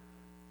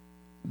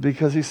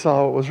 Because he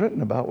saw what was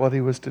written about what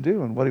he was to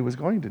do and what he was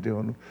going to do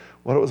and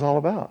what it was all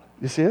about.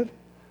 You see it?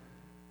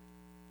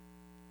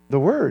 The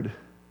Word.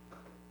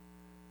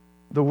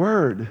 The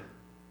Word.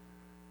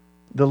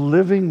 The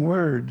living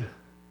Word.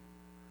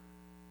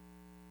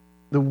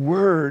 The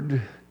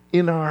Word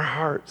in our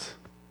hearts.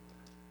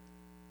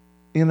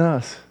 In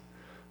us.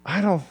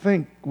 I don't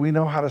think we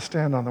know how to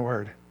stand on the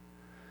Word.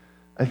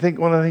 I think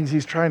one of the things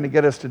he's trying to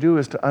get us to do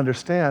is to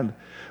understand,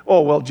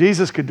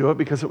 Jesus could do it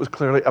because it was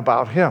clearly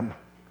about him.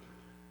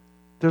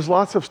 There's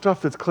lots of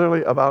stuff that's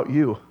clearly about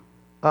you,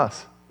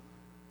 us.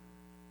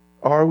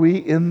 Are we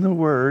in the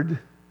Word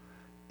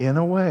in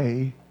a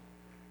way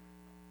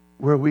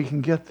where we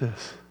can get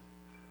this?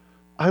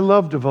 I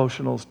love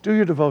devotionals. Do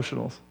your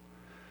devotionals.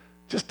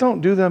 Just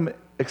don't do them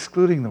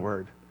excluding the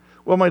Word.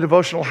 Well, my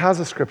devotional has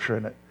a scripture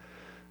in it.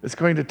 It's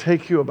going to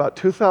take you about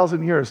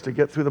 2,000 years to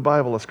get through the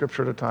Bible a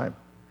scripture at a time.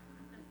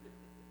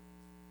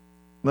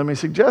 Let me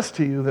suggest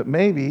to you that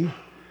maybe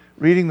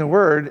reading the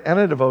Word and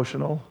a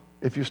devotional,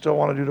 if you still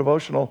want to do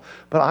devotional,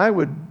 but I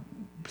would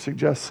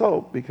suggest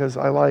soap because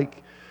I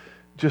like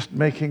just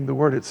making the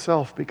Word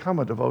itself become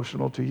a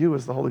devotional to you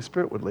as the Holy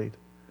Spirit would lead.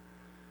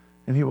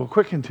 And He will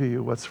quicken to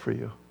you what's for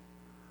you.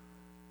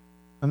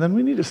 And then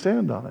we need to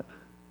stand on it.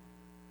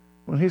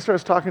 When He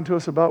starts talking to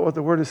us about what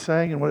the Word is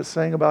saying and what it's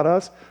saying about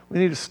us, we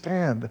need to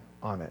stand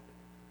on it.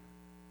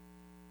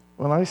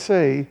 When I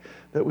say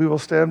that we will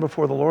stand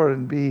before the Lord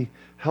and be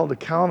held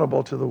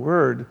accountable to the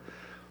Word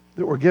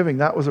that we're giving,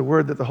 that was a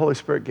word that the Holy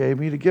Spirit gave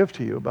me to give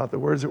to you about the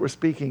words that we're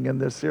speaking in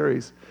this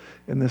series,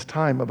 in this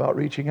time about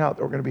reaching out,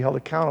 that we're going to be held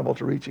accountable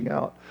to reaching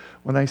out.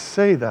 When I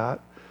say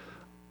that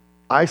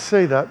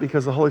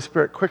because the Holy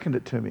Spirit quickened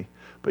it to me.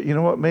 But you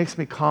know what makes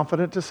me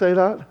confident to say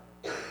that?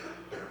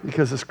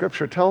 Because the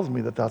Scripture tells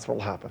me that that's what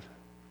will happen.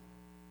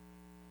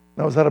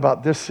 Now, is that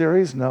about this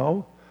series?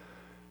 No.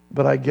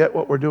 But I get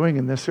what we're doing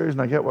in this series,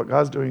 and I get what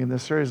God's doing in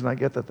this series, and I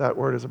get that that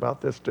word is about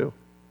this too.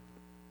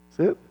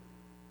 See it?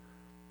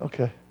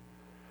 Okay.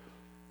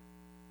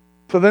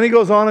 So then he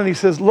goes on and he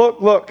says,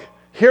 look,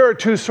 here are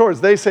 2 swords.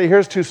 They say,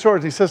 here's 2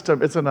 swords. He says to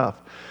them, it's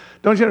enough.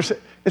 Don't you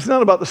understand? It's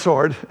not about the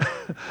sword.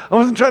 I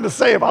wasn't trying to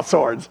say about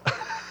swords.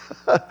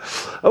 I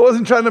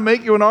wasn't trying to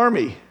make you an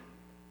army.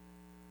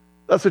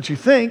 That's what you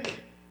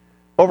think.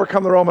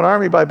 Overcome the Roman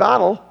army by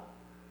battle.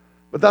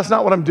 But that's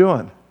not what I'm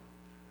doing.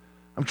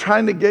 I'm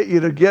trying to get you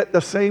to get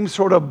the same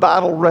sort of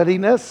battle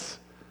readiness,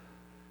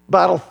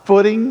 battle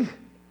footing,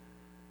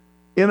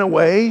 in a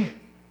way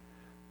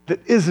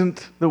that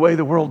isn't the way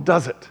the world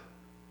does it.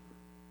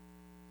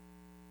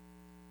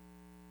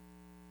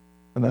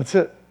 And that's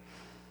it.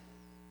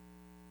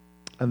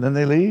 And then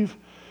they leave,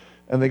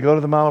 and they go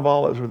to the Mount of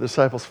Olives where the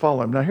disciples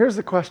follow him. Now here's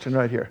the question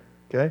right here,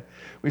 okay?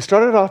 We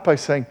started off by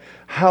saying,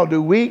 how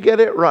do we get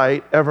it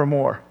right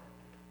evermore?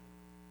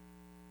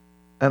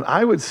 And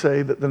I would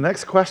say that the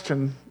next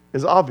question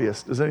is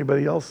obvious. Does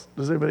anybody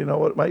know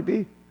what it might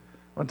be?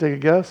 Want to take a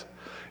guess?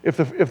 If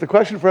the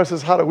question for us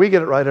is how do we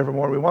get it right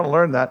evermore, we want to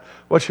learn that,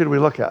 what should we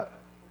look at?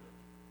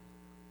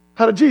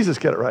 How did Jesus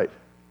get it right?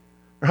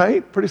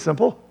 Right? Pretty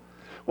simple.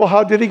 Well,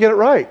 how did he get it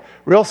right?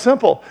 Real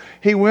simple.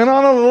 He went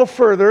on a little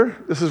further.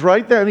 This is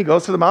right then. He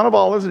goes to the Mount of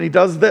Olives and he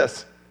does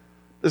this.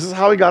 This is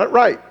how he got it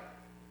right.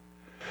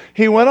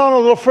 He went on a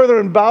little further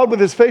and bowed with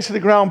his face to the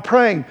ground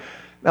praying.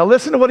 Now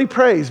listen to what he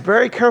prays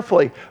very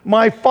carefully.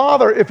 My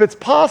Father, if it's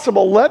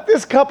possible, let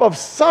this cup of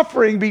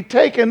suffering be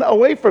taken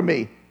away from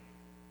me.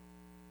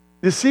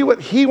 You see what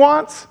he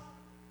wants?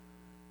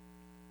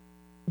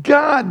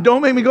 God,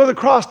 don't make me go to the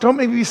cross. Don't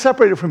make me be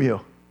separated from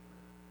you.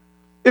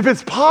 If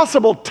it's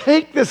possible,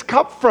 take this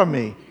cup from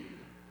me.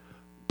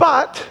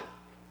 But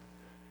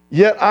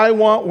yet I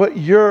want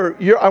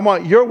I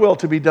want your will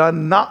to be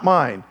done, not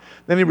mine.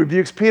 Then he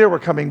rebukes Peter. We're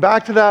coming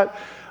back to that.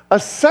 A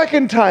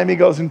second time he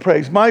goes and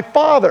prays, my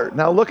Father.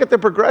 Now look at the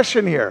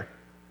progression here.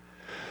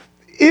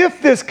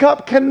 If this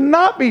cup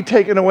cannot be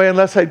taken away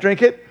unless I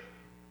drink it,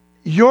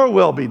 your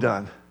will be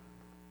done.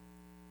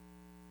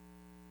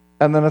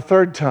 And then a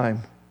third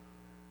time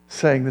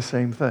saying the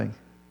same thing.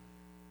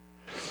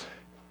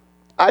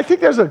 I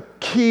think there's a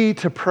key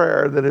to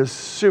prayer that is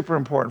super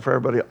important for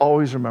everybody to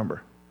always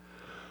remember.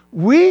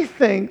 We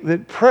think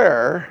that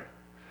prayer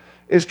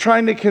is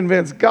trying to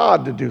convince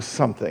God to do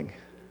something.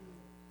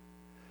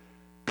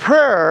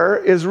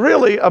 Prayer is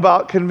really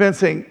about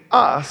convincing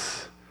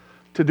us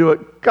to do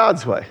it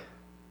God's way.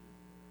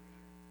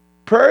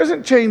 Prayer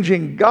isn't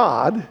changing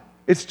God,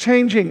 it's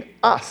changing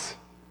us.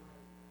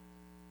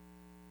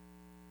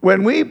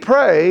 When we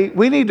pray,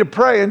 we need to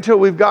pray until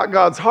we've got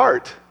God's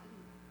heart.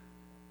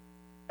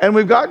 And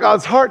we've got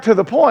God's heart to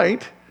the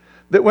point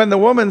that when the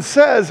woman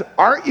says,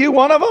 aren't you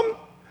one of them?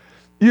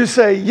 You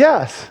say,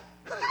 yes.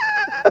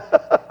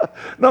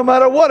 No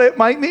matter what it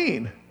might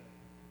mean.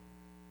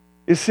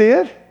 You see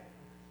it?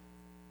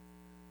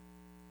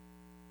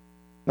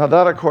 Now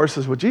that, of course,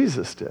 is what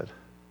Jesus did.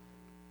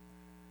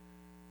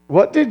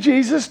 What did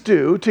Jesus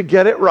do to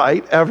get it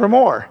right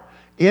evermore?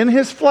 In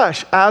his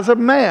flesh, as a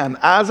man,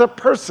 as a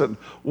person,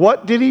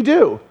 what did he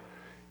do?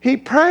 He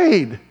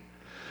prayed.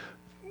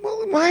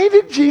 Well, why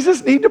did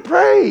Jesus need to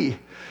pray?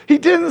 He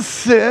didn't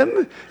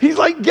sin. He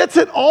gets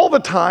it all the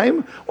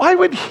time. Why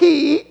would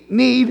he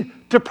need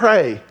to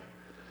pray?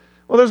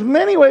 Well, there's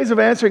many ways of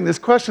answering this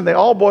question. They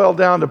all boil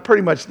down to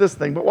pretty much this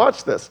thing, but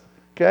watch this,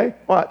 okay?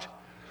 Watch.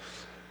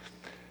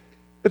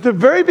 At the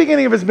very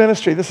beginning of his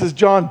ministry, this is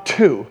John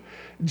 2,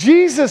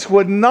 Jesus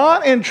would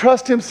not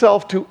entrust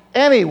himself to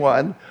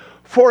anyone,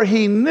 for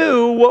he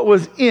knew what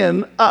was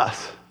in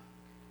us.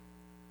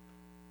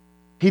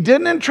 He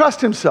didn't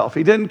entrust himself.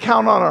 He didn't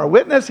count on our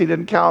witness. He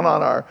didn't count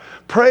on our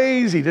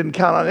praise. He didn't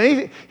count on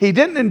anything. He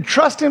didn't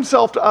entrust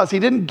himself to us. He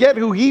didn't get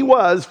who he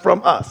was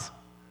from us.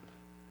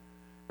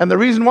 And the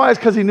reason why is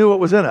because he knew what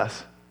was in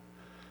us.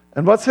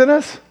 And what's in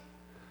us?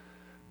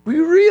 We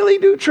really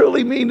do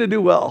truly mean to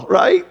do well,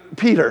 right?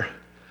 Peter,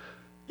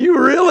 you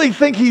really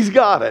think he's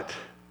got it.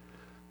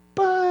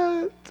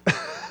 But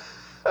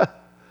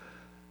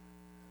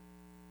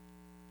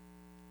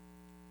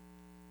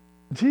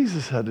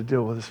Jesus had to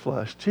deal with his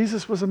flesh.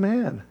 Jesus was a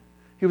man.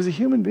 He was a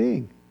human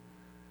being.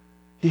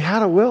 He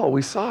had a will.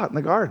 We saw it in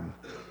the garden.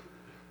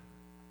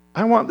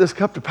 I want this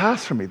cup to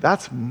pass from me.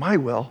 That's my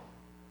will.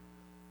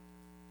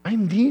 I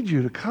need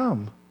you to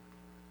come.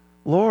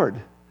 Lord,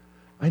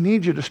 I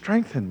need you to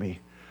strengthen me.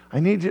 I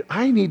need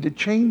to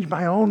change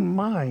my own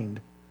mind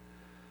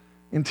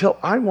until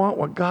I want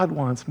what God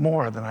wants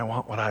more than I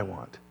want what I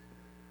want.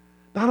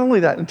 Not only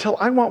that, until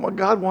I want what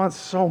God wants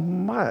so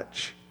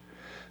much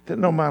that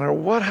no matter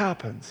what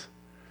happens,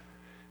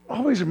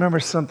 always remember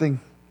something.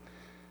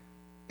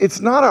 It's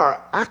not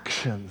our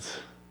actions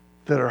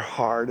that are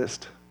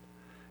hardest.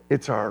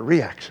 It's our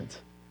reactions.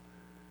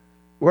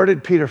 Where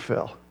did Peter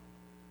fail?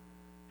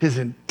 His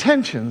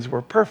intentions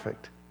were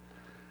perfect,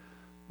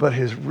 but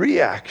his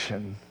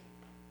reaction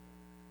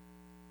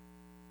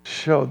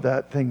showed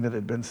that thing that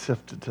had been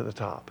sifted to the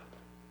top,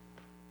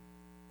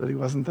 that he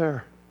wasn't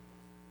there.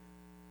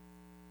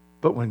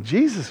 But when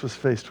Jesus was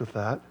faced with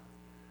that,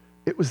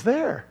 it was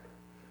there.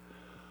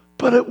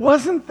 But it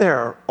wasn't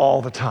there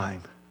all the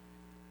time.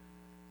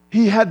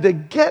 He had to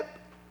get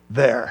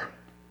there.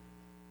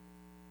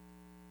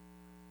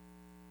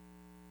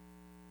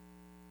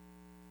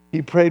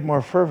 He prayed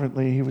more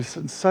fervently. He was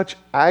in such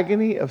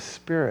agony of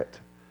spirit.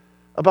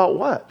 About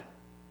what?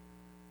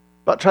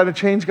 About trying to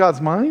change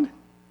God's mind?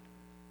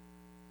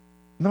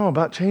 No,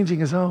 about changing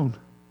his own.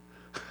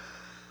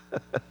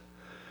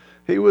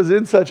 He was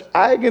in such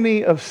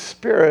agony of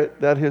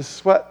spirit that his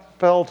sweat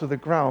fell to the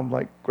ground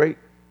like great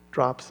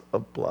drops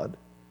of blood.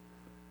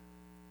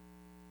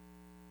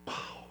 Wow.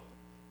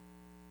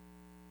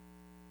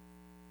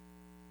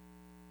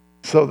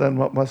 So then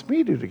what must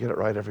we do to get it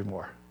right every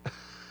more?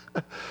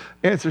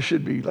 Answer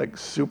should be like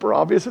super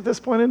obvious at this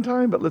point in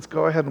time, but let's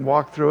go ahead and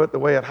walk through it the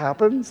way it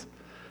happens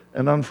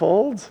and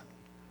unfolds.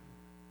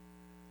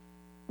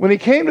 When he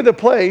came to the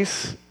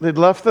place, they'd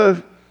left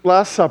the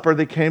Last Supper,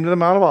 they came to the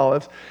Mount of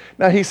Olives.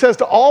 Now he says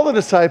to all the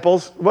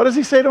disciples, what does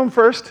he say to them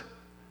first?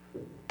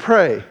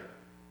 Pray.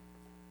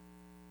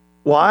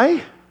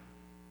 Why?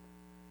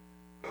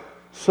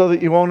 So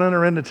that you won't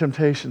enter into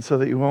temptation, so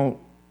that you won't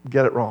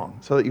get it wrong,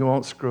 so that you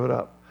won't screw it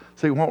up,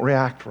 so you won't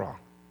react wrong.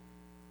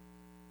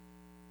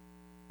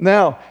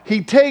 Now,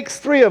 he takes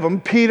three of them,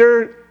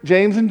 Peter,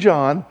 James, and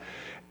John,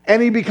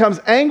 and he becomes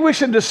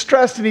anguished and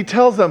distressed, and he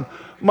tells them,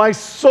 my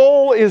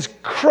soul is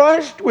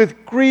crushed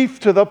with grief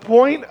to the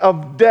point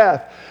of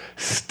death.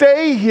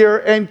 Stay here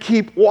and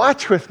keep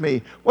watch with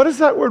me. What does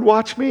that word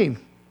watch mean?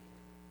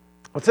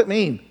 What's it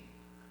mean?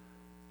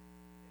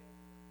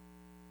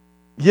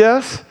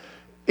 Yes,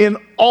 in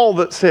all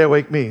that stay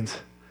awake means.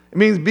 It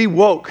means be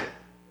woke.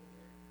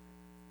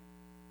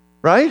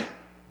 Right?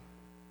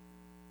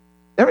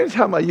 Every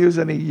time I use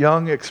any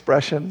young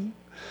expression,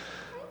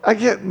 I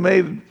get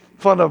made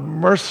fun of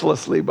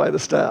mercilessly by the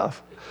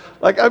staff.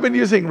 Like I've been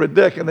using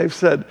ridic, and they've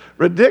said,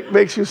 ridic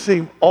makes you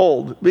seem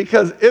old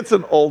because it's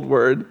an old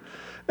word.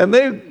 And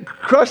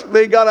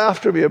they got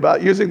after me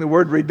about using the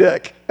word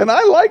ridic. And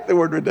I like the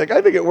word ridic.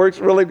 I think it works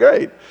really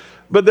great.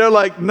 But they're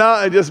like,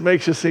 nah, it just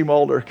makes you seem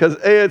older because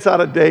A, it's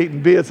out of date,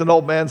 and B, it's an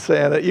old man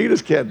saying it. You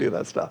just can't do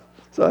that stuff.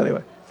 So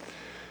anyway,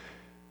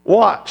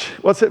 watch.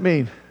 What's it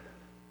mean?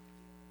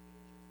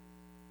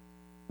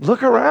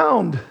 Look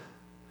around.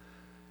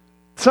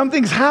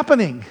 Something's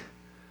happening.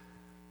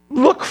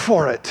 Look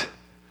for it.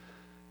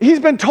 He's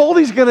been told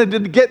he's going to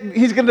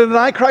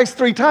deny Christ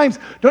 3 times.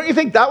 Don't you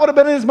think that would have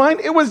been in his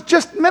mind? It was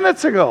just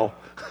minutes ago.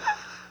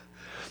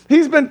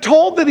 He's been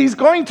told that he's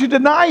going to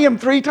deny him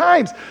 3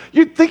 times.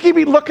 You'd think he'd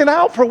be looking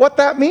out for what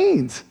that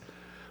means.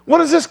 What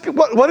is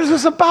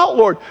this about,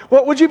 Lord?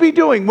 What would you be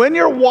doing? When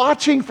you're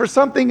watching for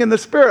something in the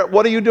Spirit,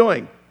 what are you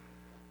doing?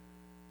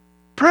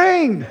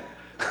 Praying.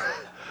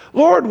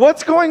 Lord,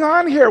 what's going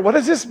on here? What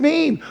does this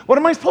mean? What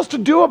am I supposed to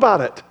do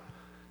about it?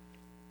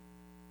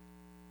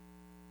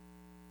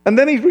 And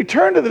then he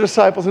returned to the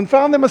disciples and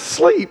found them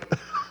asleep.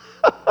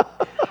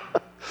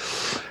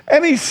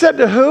 And he said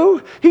to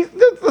who?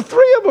 The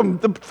 3 of them.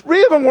 The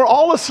 3 of them were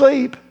all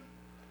asleep.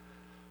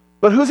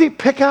 But who's he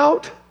pick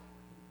out?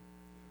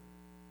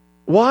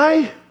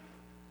 Why?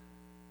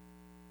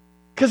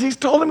 Because he's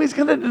told him he's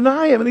going to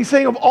deny him. And he's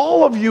saying, of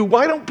all of you,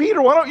 why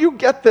don't you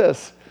get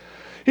this?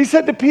 He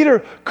said to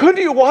Peter,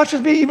 couldn't you watch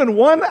with me even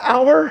 1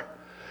 hour?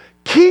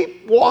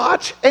 Keep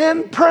watch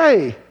and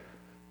pray.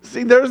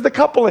 See, there's the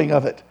coupling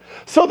of it.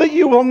 So that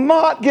you will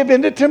not give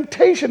in to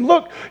temptation.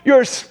 Look,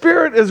 your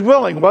spirit is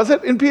willing. Was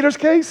it in Peter's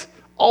case?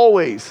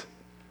 Always.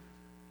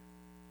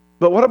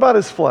 But what about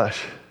his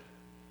flesh?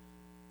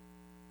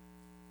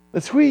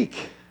 It's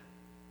weak.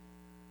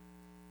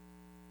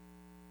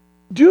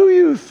 Do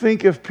you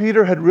think if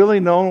Peter had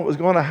really known what was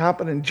going to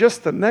happen in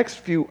just the next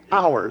few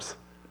hours,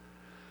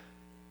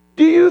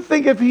 do you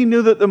think if he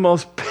knew that the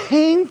most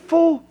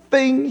painful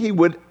thing he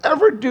would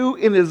ever do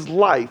in his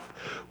life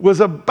was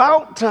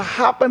about to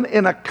happen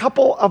in a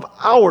couple of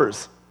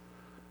hours,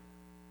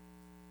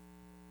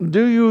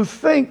 do you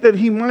think that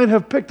he might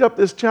have picked up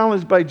this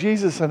challenge by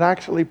Jesus and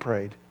actually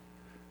prayed?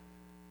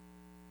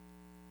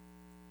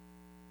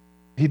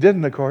 He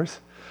didn't, of course.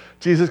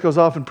 Jesus goes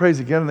off and prays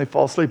again, and they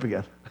fall asleep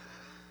again.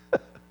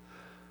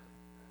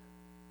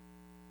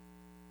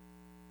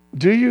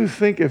 Do you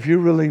think if you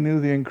really knew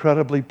the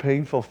incredibly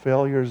painful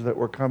failures that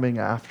were coming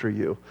after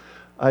you?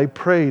 I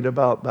prayed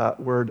about that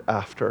word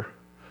after.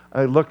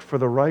 I looked for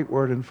the right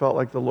word and felt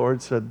like the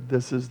Lord said,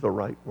 this is the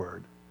right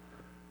word.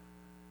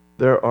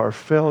 There are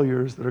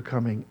failures that are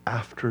coming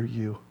after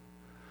you.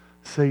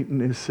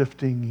 Satan is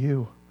sifting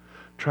you,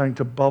 trying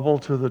to bubble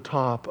to the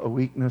top a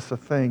weakness, a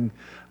thing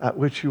at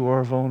which you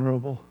are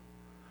vulnerable.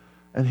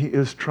 And he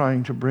is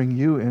trying to bring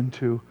you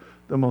into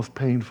the most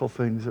painful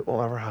things that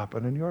will ever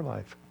happen in your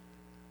life.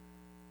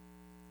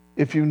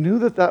 If you knew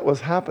that that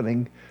was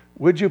happening,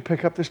 would you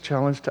pick up this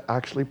challenge to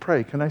actually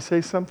pray? Can I say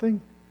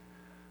something?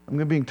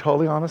 I'm being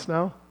totally honest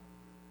now.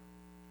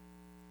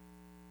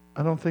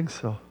 I don't think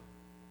so.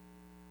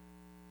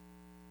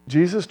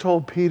 Jesus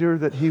told Peter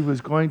that he was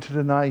going to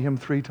deny him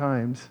 3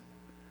 times.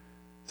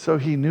 So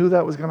he knew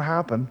that was going to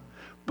happen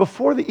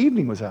before the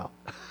evening was out.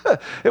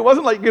 It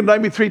wasn't like, you're going to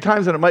deny me 3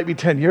 times and it might be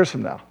 10 years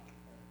from now.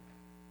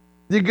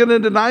 You're going to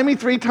deny me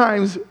 3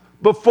 times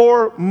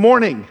before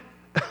morning.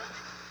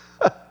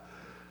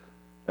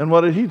 And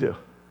what did he do?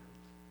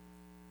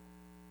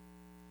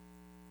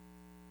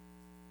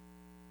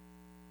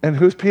 And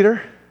who's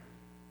Peter?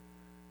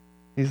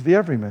 He's the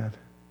everyman.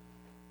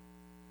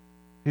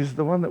 He's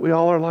the one that we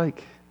all are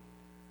like.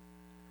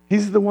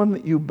 He's the one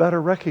that you better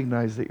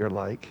recognize that you're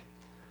like.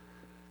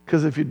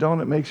 Because if you don't,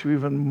 it makes you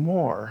even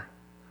more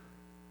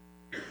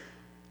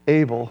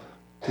able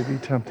to be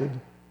tempted,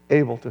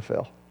 able to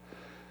fail.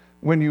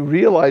 When you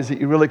realize that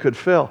you really could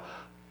fail,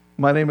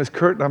 my name is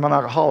Kurt and I'm an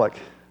alcoholic.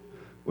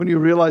 When you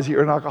realize that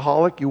you're an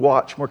alcoholic, you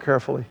watch more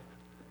carefully.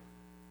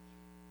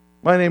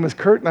 My name is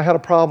Kurt and I had a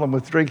problem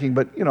with drinking,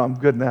 but I'm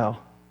good now.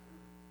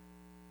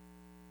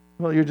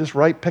 Well, you're just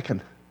right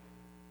picking.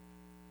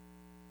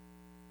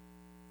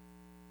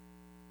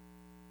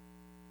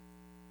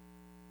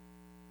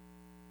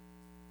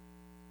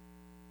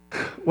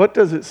 What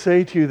does it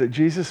say to you that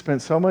Jesus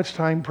spent so much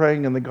time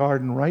praying in the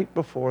garden right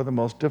before the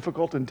most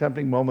difficult and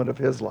tempting moment of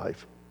his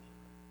life?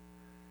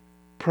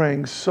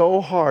 Praying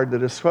so hard that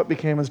his sweat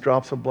became as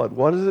drops of blood.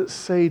 What does it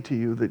say to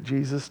you that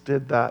Jesus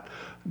did that,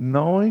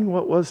 knowing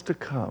what was to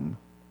come?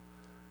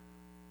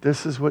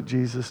 This is what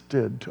Jesus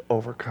did to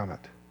overcome it.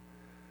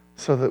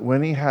 So that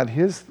when he had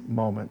his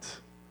moments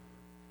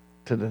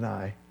to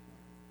deny,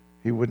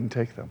 he wouldn't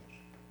take them.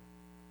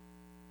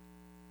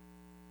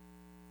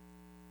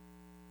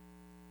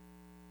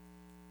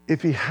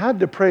 If he had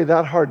to pray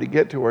that hard to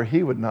get to where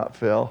he would not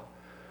fail,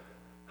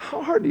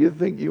 how hard do you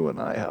think you and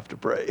I have to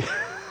pray?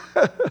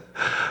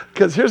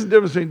 Because here's the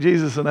difference between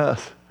Jesus and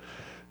us.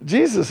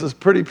 Jesus is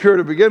pretty pure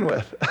to begin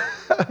with.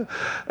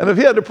 And if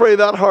he had to pray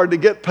that hard to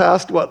get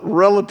past what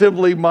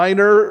relatively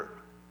minor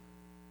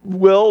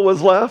will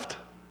was left,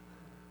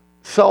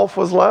 self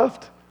was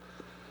left,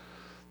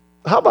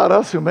 how about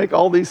us who make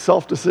all these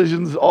self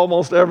decisions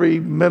almost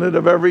every minute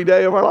of every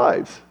day of our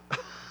lives?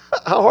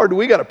 How hard do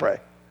we got to pray?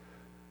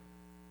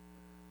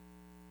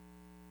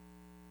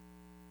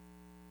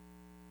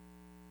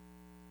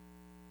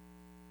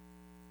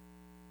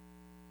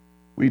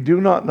 We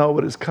do not know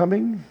what is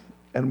coming,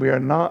 and we are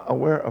not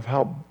aware of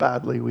how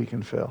badly we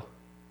can fail.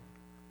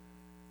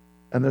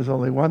 And there's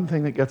only one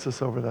thing that gets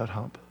us over that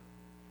hump: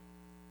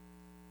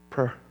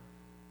 prayer.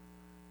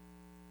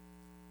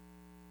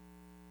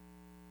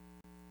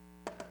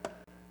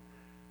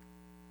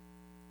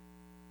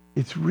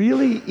 It's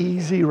really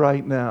easy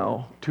right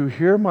now to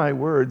hear my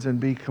words and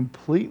be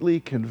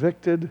completely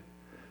convicted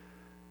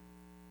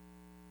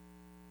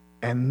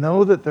and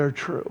know that they're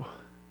true.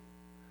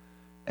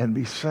 And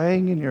be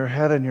saying in your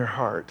head and your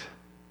heart,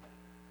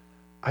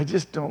 I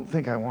just don't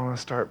think I want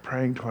to start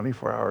praying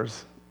 24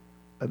 hours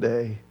a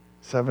day,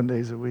 7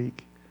 days a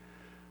week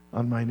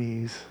on my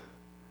knees.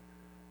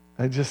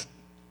 I think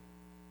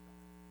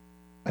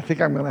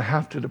I'm going to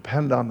have to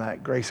depend on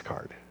that grace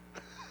card.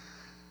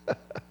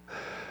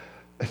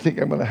 I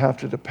think I'm going to have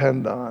to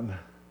depend on,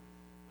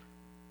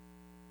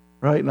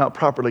 right, not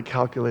properly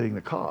calculating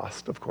the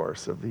cost, of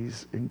course, of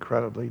these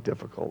incredibly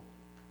difficult,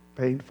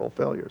 painful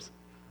failures.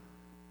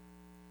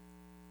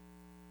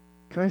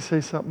 Can I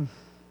say something?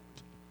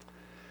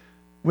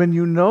 When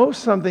you know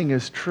something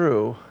is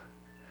true,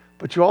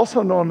 but you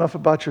also know enough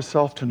about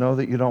yourself to know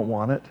that you don't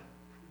want it,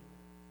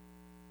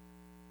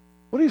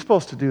 what are you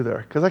supposed to do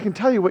there? Because I can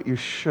tell you what you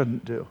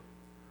shouldn't do.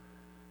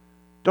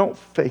 Don't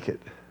fake it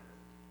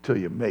till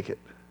you make it.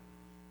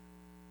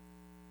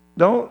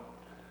 Don't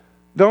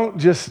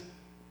just,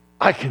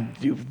 I can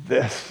do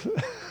this.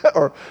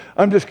 Or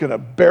I'm just going to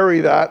bury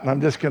that and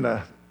I'm just going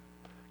to,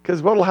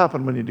 because what will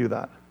happen when you do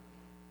that?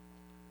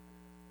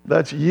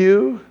 That's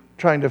you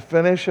trying to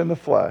finish in the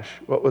flesh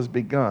what was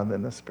begun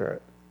in the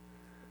spirit.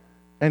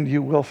 And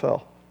you will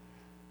fail.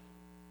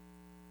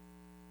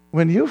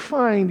 When you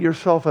find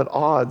yourself at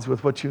odds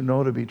with what you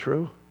know to be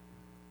true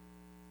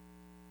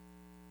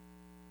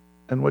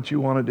and what you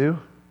want to do,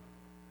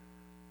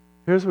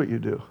 here's what you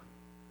do.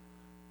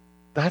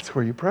 That's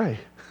where you pray.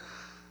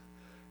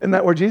 Isn't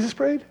that where Jesus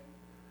prayed?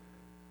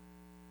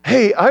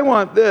 Hey, I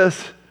want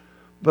this,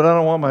 but I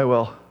don't want my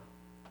will.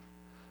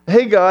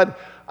 Hey, God,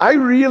 I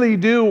really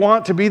do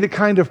want to be the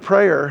kind of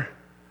prayer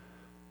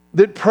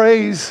that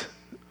prays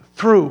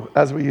through,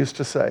 as we used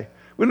to say.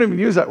 We don't even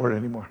use that word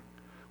anymore.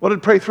 What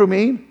did pray through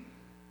mean?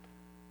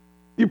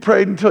 You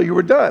prayed until you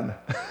were done.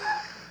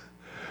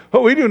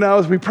 What we do now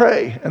is we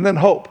pray and then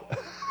hope.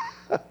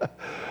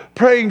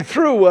 Praying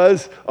through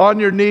was on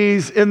your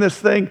knees in this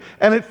thing,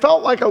 and it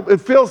felt like,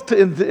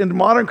 in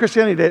modern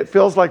Christianity today, it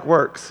feels like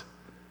works.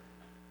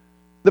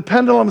 The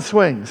pendulum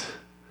swings.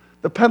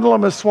 The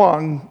pendulum has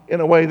swung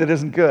in a way that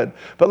isn't good.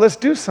 But let's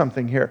do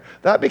something here.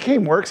 That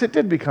became works. It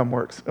did become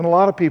works in a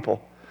lot of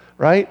people,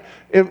 right?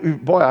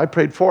 Boy, I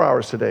prayed 4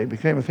 hours today. It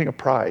became a thing of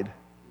pride.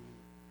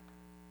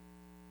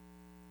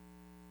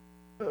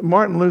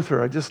 Martin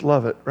Luther, I just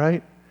love it,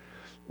 right?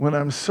 When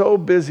I'm so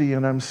busy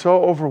and I'm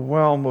so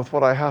overwhelmed with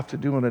what I have to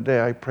do in a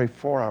day, I pray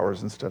 4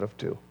 hours instead of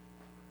 2.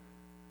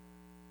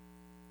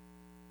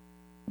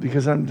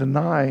 Because I'm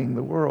denying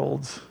the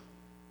world's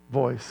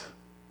voice.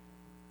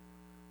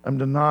 I'm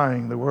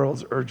denying the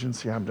world's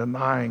urgency. I'm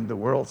denying the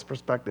world's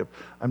perspective.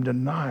 I'm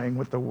denying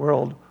what the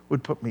world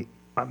would put me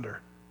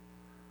under.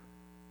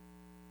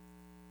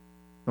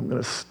 I'm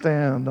going to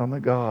stand on the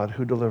God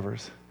who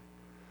delivers.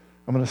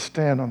 I'm going to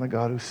stand on the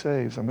God who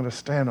saves. I'm going to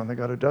stand on the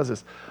God who does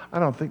this. I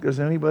don't think there's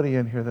anybody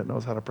in here that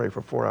knows how to pray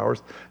for 4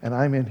 hours, and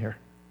I'm in here.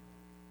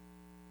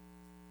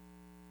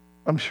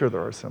 I'm sure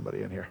there are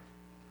somebody in here.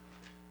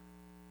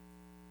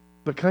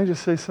 But can I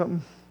just say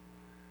something?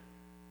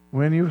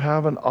 When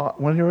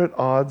you're at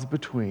odds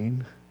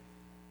between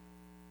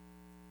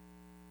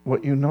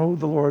what you know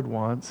the Lord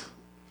wants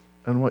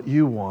and what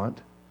you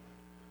want,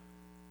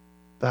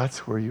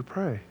 that's where you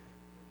pray.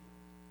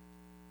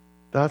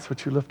 That's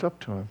what you lift up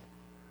to him.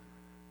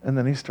 And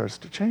then he starts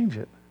to change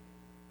it.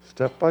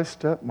 Step by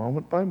step,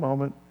 moment by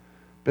moment,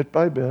 bit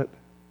by bit,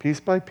 piece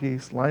by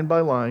piece, line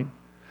by line,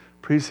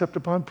 precept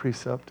upon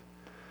precept,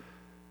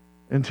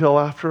 until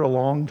after a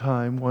long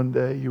time, one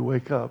day you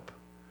wake up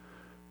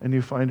and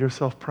you find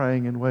yourself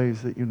praying in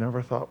ways that you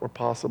never thought were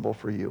possible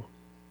for you.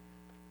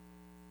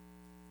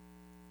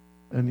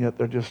 And yet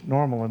they're just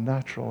normal and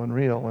natural and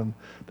real, and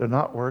they're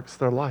not works,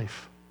 they're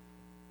life.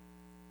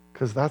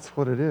 Because that's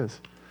what it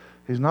is.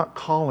 He's not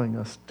calling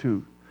us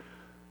to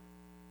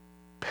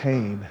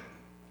pain.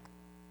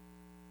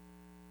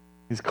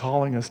 He's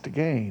calling us to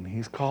gain.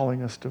 He's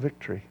calling us to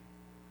victory.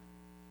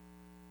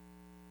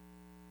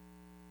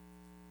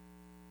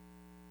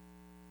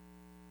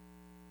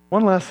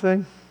 One last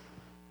thing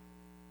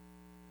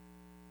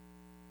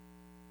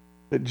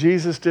that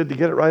Jesus did to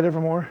get it right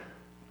evermore.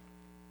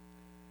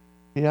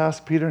 He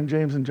asked Peter and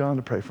James and John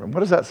to pray for him. What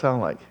does that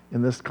sound like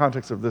in this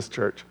context of this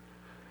church?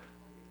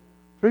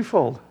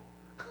 Threefold.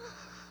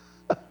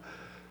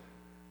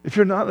 If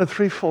you're not in a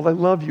threefold, I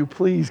love you.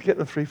 Please get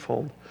in a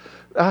threefold.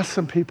 Ask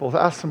some people,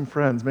 ask some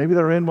friends. Maybe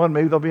they're in one,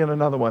 maybe they'll be in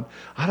another one.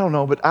 I don't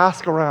know, but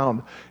ask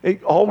around.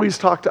 Always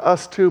talk to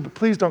us too, but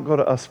please don't go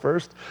to us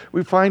first.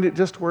 We find it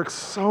just works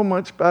so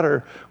much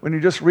better when you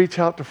just reach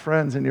out to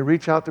friends and you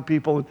reach out to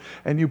people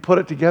and you put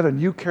it together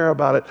and you care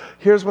about it.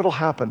 Here's what'll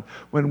happen.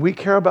 When we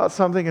care about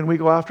something and we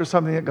go after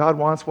something that God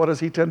wants, what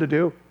does he tend to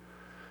do?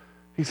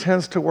 He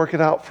tends to work it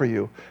out for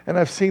you. And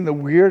I've seen the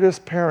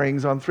weirdest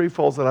pairings on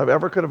threefolds that I've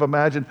ever could have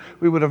imagined.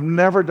 We would have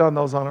never done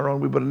those on our own.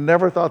 We would have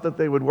never thought that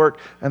they would work,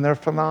 and they're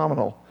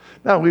phenomenal.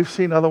 Now, we've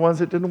seen other ones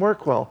that didn't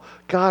work well.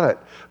 Got it.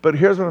 But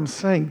here's what I'm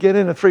saying. Get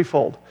in a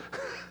threefold.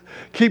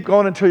 Keep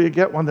going until you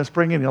get one that's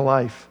bringing you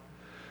life.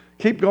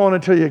 Keep going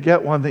until you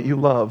get one that you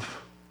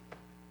love.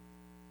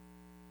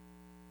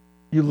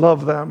 You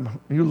love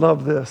them. You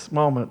love this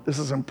moment. This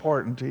is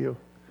important to you.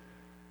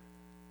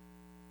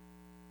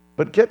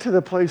 But get to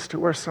the place to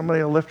where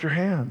somebody will lift your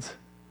hands.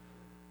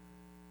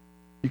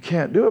 You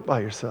can't do it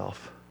by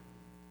yourself.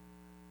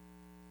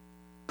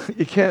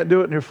 You can't do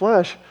it in your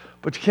flesh,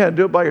 but you can't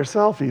do it by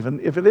yourself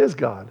even if it is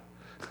God.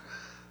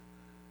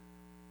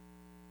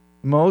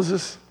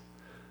 Moses,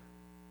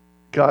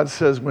 God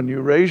says, when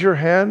you raise your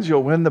hands,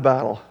 you'll win the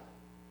battle.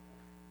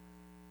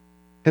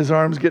 His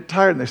arms get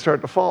tired and they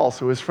start to fall,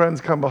 so his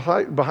friends come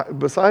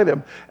beside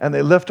him and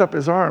they lift up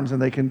his arms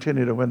and they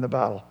continue to win the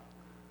battle.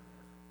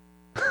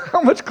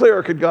 How much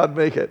clearer could God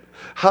make it?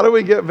 How do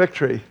we get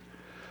victory?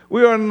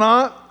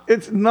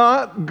 It's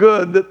not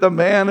good that the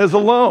man is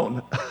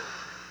alone.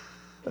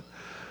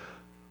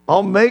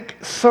 I'll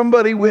make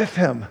somebody with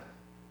him.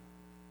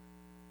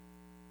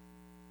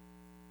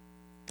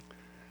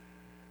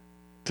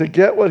 To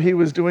get what he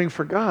was doing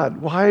for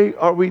God. Why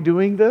are we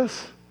doing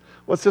this?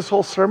 What's this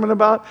whole sermon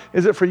about?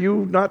 Is it for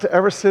you not to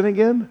ever sin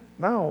again?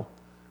 No.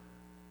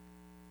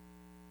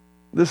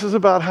 This is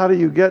about how do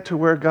you get to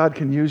where God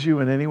can use you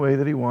in any way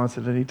that he wants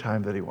at any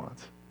time that he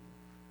wants.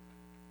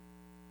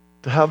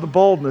 To have the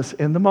boldness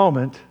in the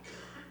moment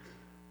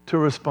to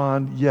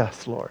respond,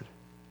 yes, Lord.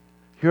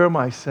 Here am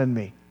I, send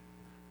me.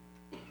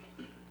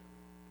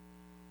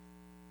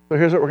 So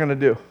here's what we're going to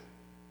do.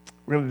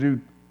 We're going to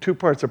do 2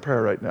 parts of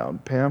prayer right now.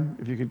 Pam,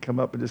 if you could come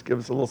up and just give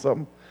us a little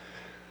something.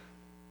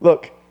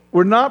 Look,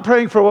 we're not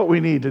praying for what we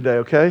need today,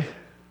 okay?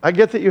 I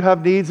get that you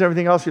have needs and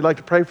everything else. You'd like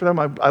to pray for them.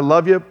 I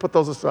love you. Put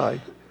those aside.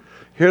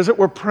 Here's what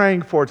we're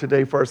praying for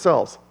today for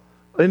ourselves,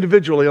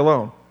 individually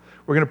alone.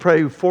 We're going to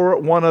pray for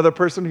one other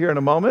person here in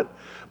a moment,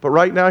 But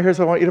right now, here's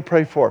what I want you to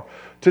pray for.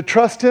 To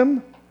trust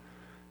him,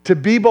 to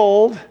be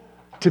bold,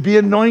 to be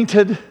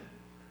anointed.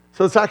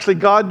 So it's actually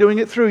God doing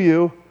it through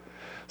you,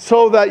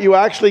 so that you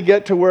actually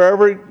get to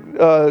wherever,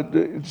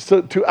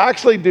 so to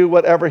actually do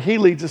whatever he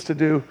leads us to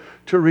do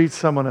to reach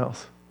someone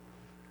else.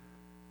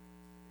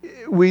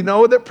 We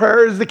know that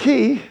prayer is the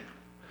key,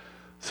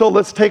 so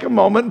let's take a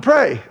moment and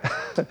pray.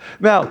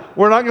 Now,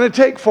 we're not going to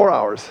take 4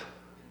 hours,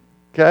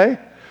 okay?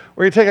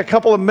 We're going to take a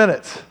couple of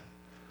minutes.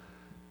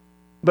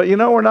 But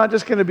we're not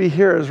just going to be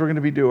hearers, we're going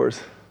to be doers.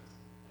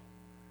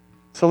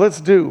 So let's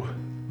do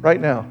right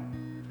now.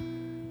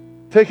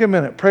 Take a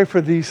minute, pray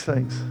for these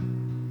things.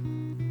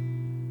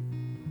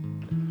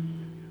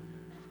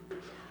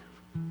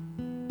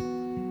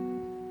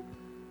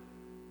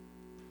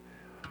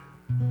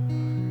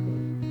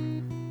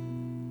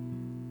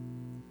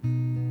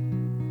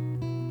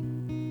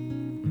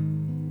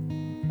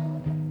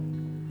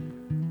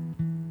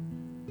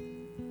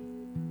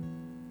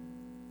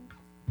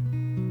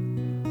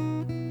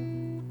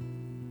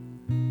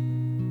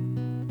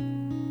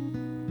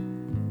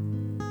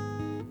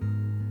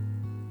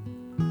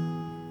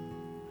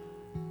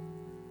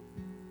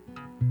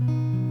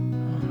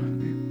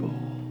 Be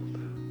bold.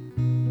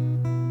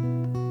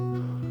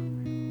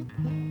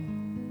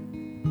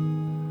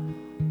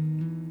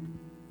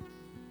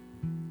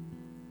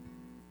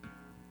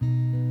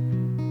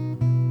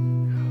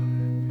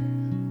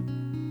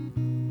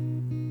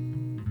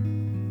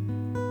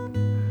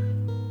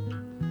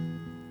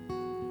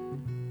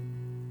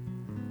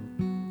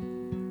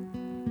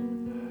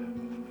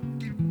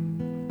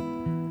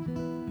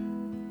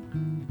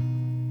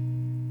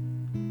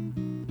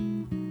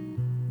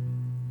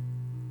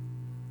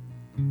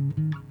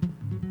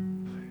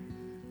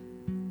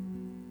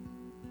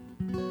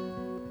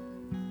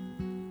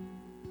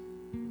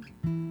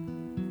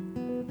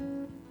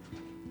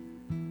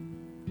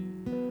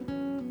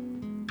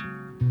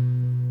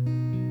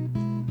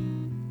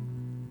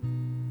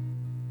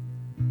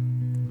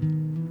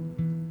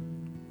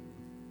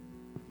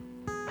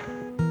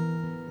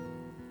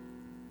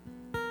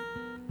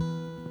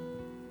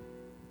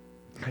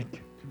 Thank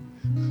you,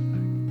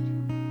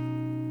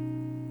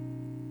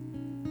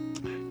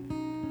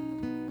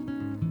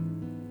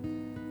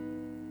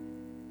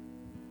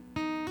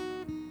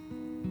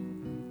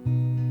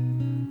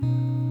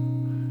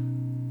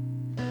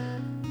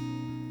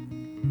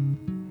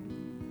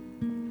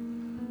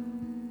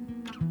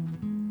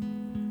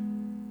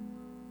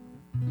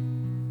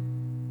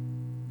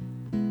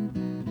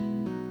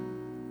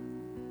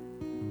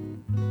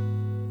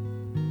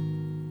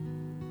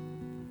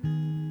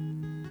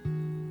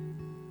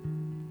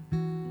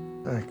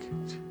 Thank you,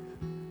 Jesus.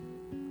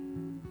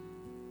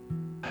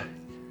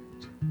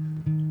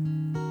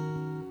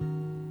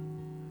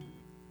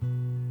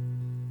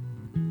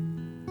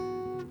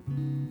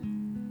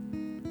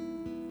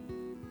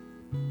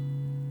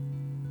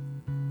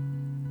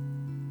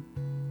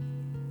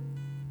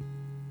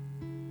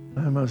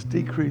 I must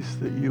decrease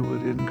that you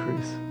would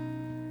increase.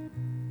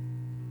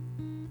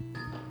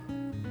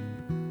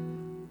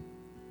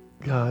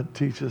 God,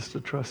 teach us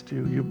to trust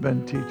you. You've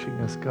been teaching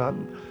us. God,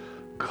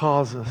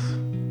 cause us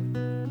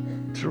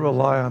to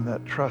rely on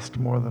that trust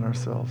more than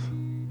ourselves,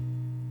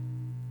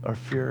 our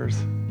fears,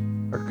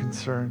 our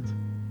concerns,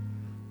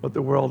 what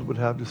the world would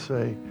have to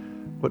say,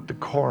 what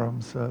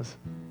decorum says.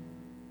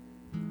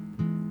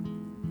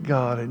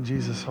 God, in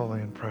Jesus' holy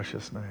and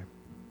precious name,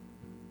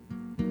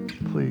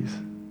 please,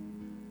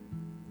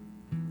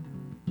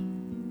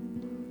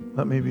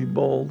 let me be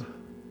bold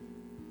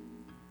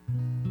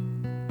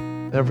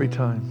every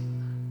time.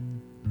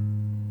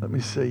 Let me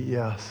say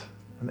yes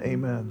and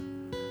amen.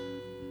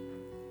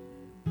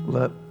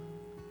 Let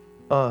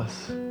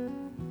us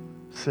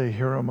say,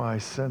 here am I,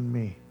 send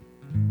me.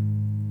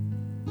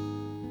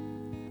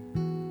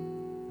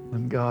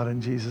 And God,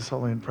 in Jesus'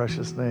 holy and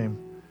precious name,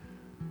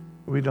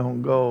 we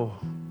don't go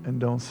and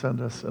don't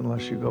send us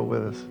unless you go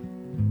with us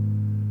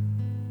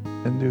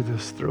and do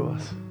this through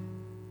us.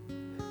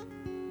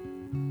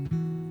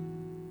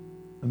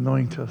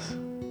 Anoint us,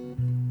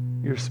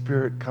 your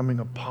Spirit coming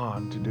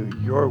upon to do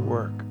your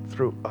work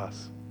through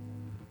us.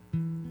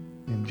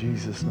 In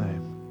Jesus'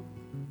 name.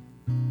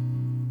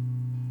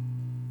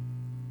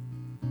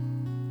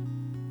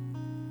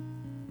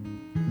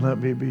 Let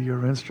me be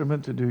your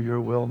instrument to do your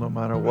will, no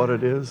matter what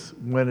it is,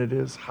 when it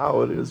is,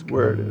 how it is,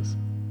 where it is.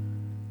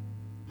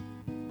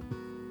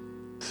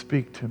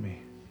 Speak to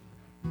me.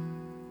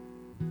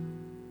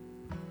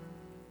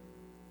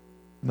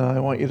 Now I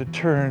want you to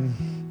turn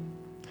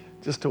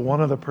just to one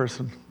other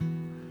person.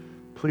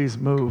 Please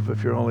move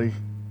if you're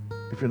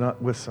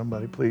not with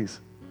somebody,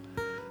 please.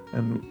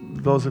 And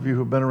those of you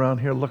who've been around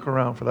here, look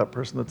around for that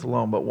person that's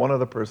alone, but one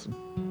other person.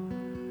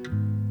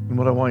 And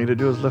what I want you to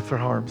do is lift their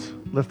arms,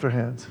 lift their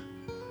hands.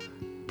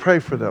 Pray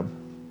for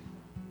them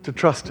to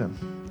trust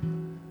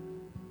him,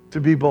 to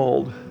be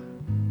bold,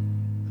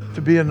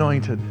 to be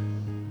anointed,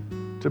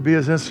 to be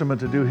his instrument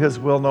to do his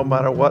will no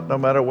matter what, no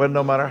matter when,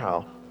 no matter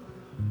how.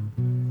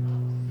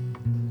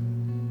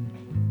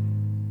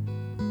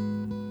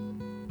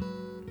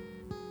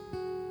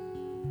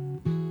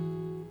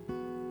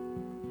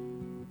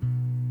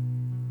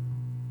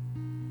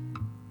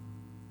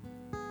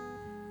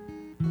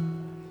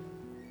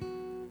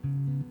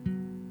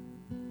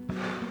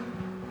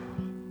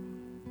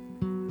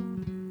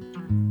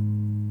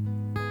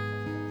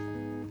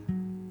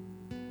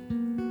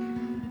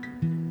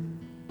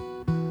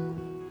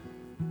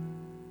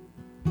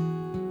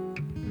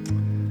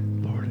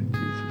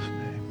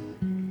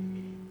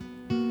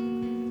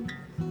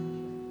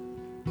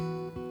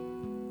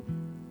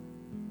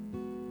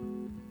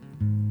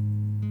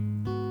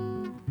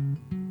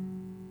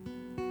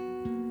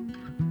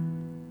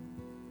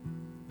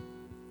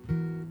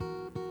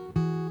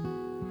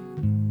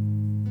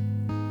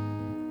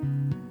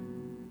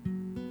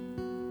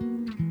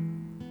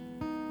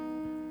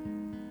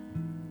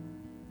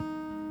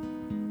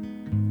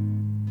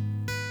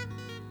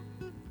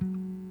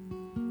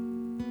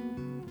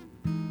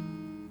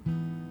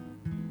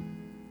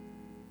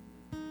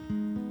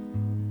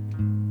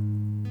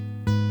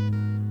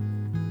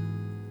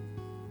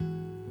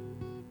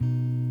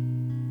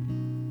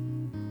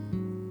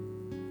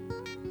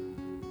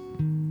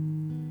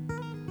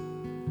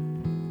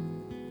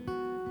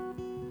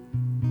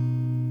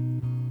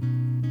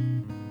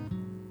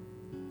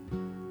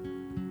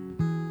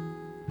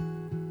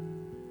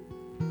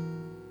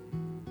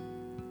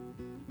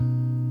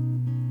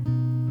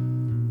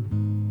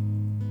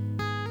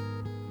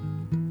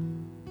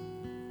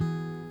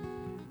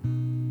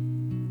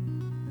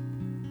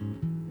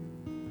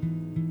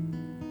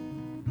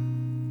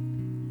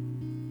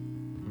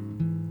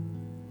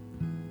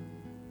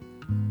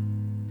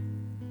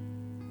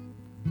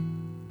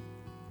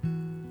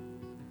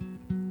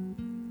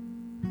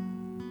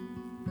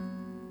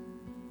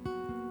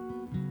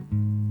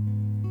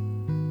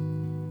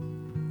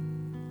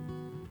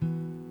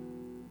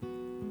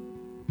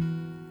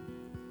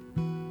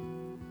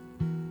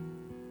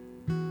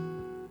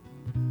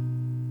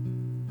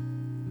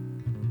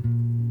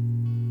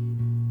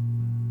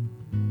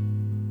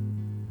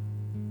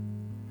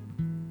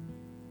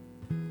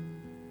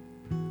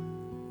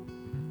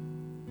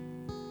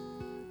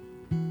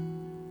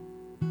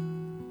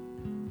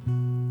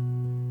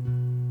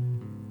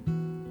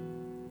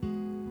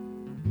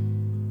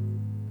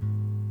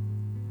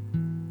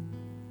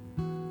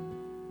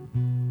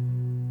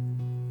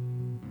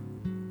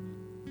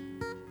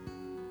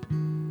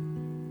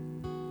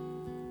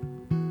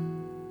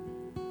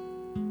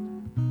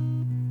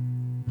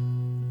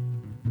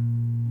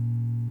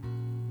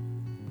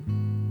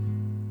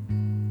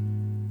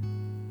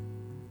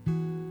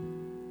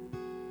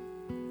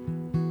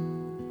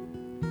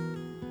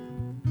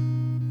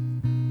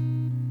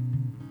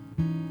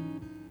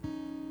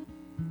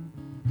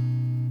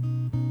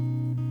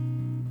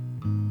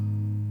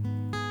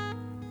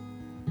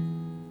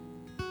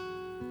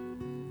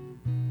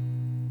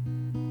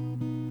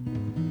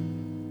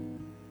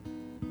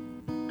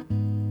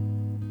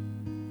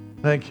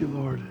 Thank you,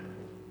 Lord.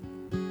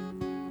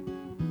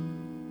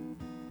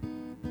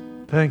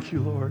 Thank you,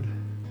 Lord.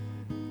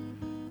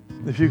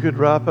 If you could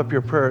wrap up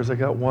your prayers, I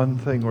got one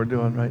thing we're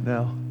doing right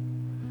now.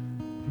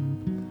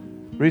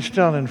 Reach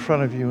down in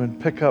front of you and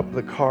pick up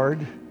the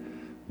card.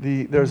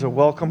 There's a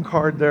welcome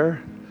card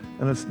there,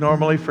 and it's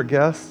normally for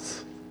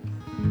guests.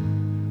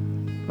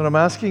 But I'm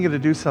asking you to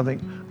do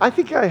something. I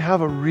think I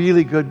have a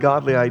really good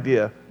godly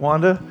idea.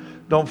 Wanda,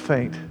 don't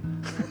faint.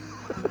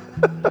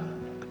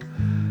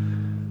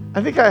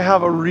 I think I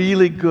have a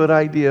really good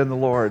idea in the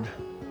Lord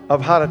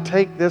of how to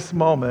take this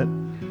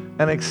moment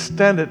and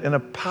extend it in a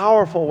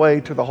powerful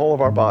way to the whole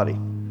of our body.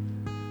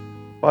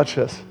 Watch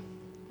this.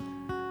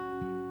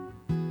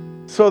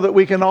 So that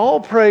we can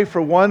all pray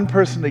for one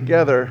person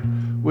together,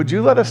 would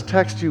you let us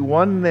text you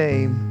one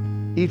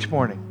name each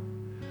morning?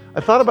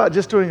 I thought about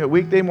just doing it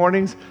weekday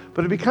mornings,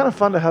 but it'd be kind of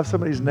fun to have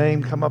somebody's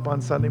name come up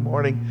on Sunday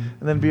morning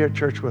and then be at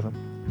church with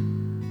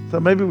them. So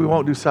maybe we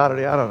won't do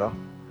Saturday, I don't know.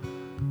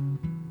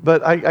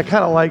 But I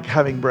kind of like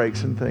having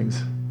breaks and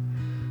things.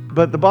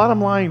 But the bottom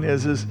line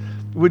is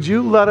would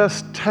you let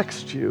us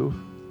text you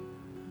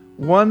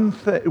one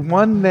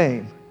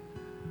name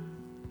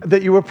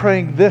that you were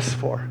praying this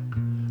for?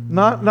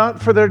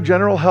 Not for their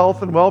general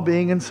health and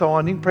well-being and so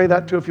on. You can pray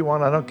that too if you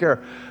want, I don't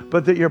care.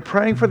 But that you're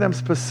praying for them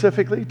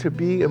specifically to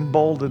be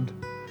emboldened,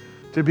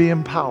 to be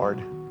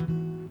empowered,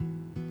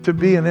 to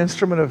be an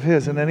instrument of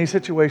His in any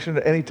situation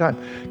at any time.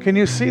 Can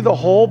you see the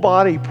whole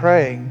body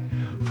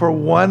praying for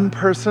one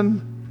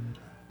person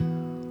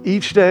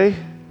each day?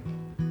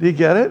 Do you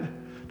get it?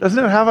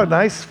 Doesn't it have a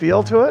nice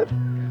feel to it?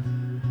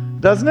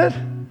 Doesn't it?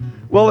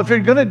 Well, if you're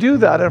going to do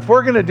that, and if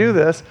we're going to do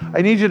this,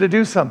 I need you to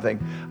do something.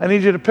 I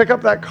need you to pick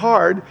up that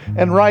card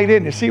and write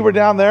in. You see we're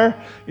down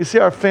there? You see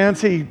our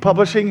fancy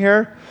publishing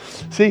here?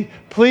 See,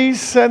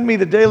 please send me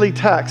the daily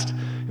text.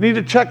 You need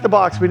to check the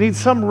box. We need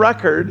some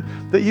record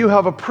that you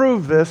have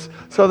approved this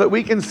so that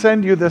we can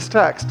send you this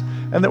text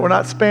and that we're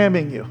not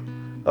spamming you.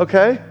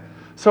 Okay?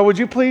 So would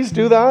you please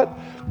do that?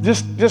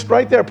 Just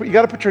right there. You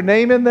got to put your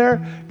name in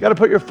there. You got to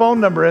put your phone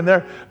number in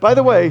there. By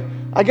the way,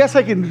 I guess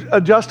I can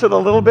adjust it a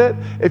little bit.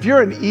 If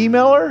you're an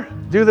emailer,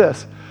 do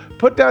this.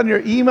 Put down your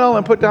email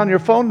and put down your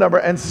phone number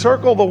and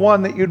circle the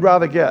one that you'd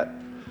rather get.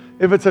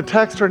 If it's a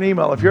text or an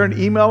email. If you're an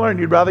emailer and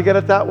you'd rather get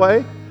it that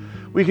way,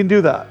 we can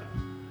do that.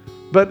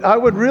 But I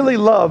would really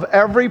love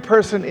every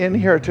person in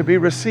here to be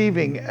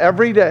receiving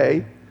every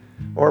day,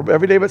 or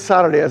every day but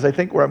Saturday, as I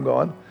think where I'm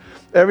going,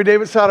 every day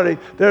but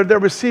Saturday, they're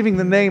receiving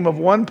the name of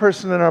one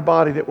person in our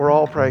body that we're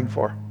all praying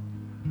for.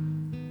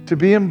 To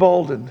be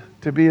emboldened,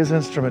 to be His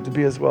instrument, to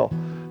be His will.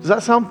 Does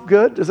that sound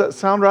good? Does that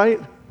sound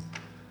right?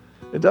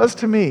 It does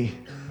to me,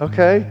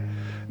 okay?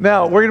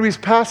 Now, we're going to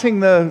be passing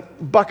the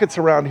buckets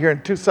around here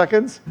in 2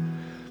 seconds.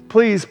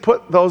 Please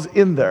put those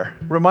in there.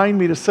 Remind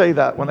me to say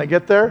that when I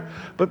get there,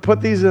 but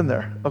put these in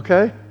there,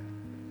 okay?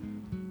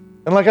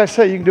 And like I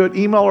say, you can do it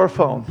email or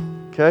phone.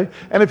 Okay?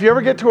 And if you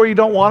ever get to where you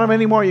don't want them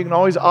anymore, you can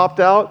always opt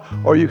out,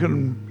 or you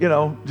can,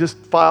 just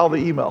file the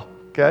email.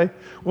 Okay?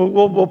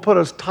 We'll put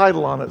a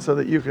title on it so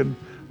that you can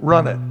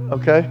run it.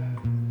 Okay?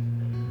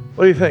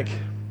 What do you think?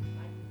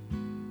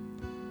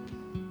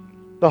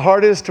 The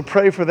heart is to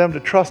pray for them to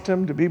trust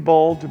Him, to be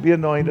bold, to be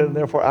anointed, and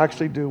therefore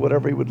actually do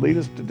whatever He would lead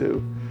us to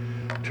do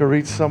to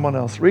reach someone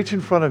else. Reach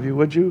in front of you,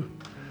 would you?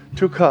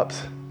 2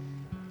 cups.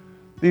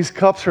 These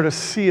cups are to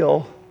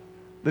seal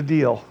the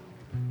deal,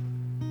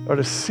 or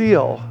to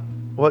seal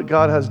what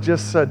God has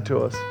just said to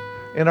us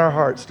in our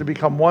hearts, to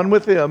become one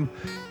with Him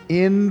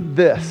in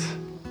this.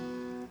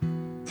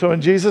 So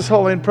in Jesus'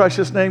 holy and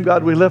precious name,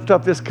 God, we lift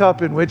up this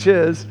cup in which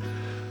is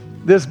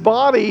this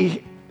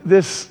body,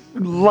 this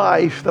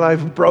life that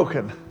I've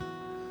broken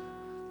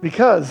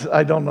because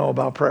I don't know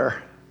about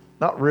prayer.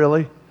 Not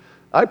really.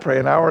 I pray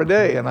an hour a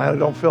day and I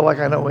don't feel like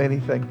I know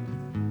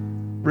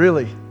anything.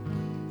 Really.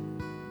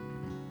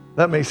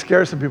 That may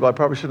scare some people. I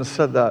probably shouldn't have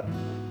said that.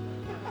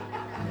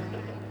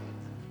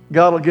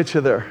 God will get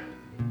you there.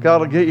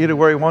 God will get you to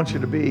where He wants you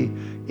to be.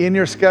 In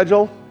your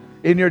schedule,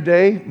 in your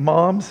day,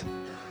 moms,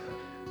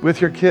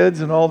 with your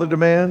kids and all the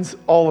demands,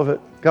 all of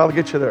it. God will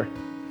get you there.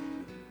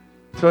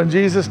 So in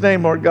Jesus'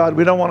 name, Lord God,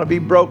 we don't want to be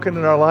broken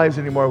in our lives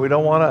anymore. We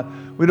don't want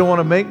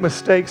to make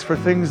mistakes for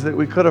things that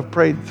we could have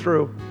prayed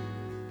through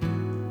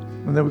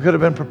and that we could have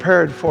been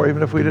prepared for,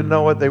 even if we didn't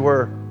know what they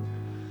were.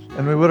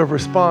 And we would have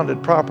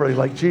responded properly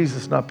like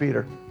Jesus, not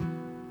Peter.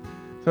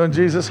 So in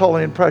Jesus'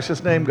 holy and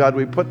precious name, God,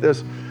 we put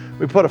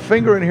a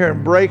finger in here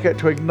and break it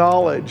to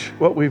acknowledge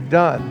what we've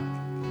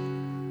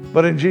done.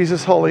 But in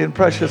Jesus' holy and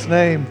precious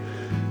name,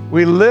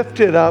 we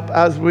lift it up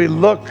as we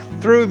look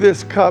through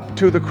this cup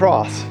to the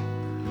cross,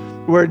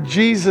 where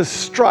Jesus'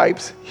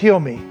 stripes heal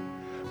me,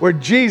 where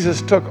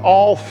Jesus took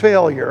all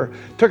failure,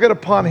 took it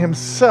upon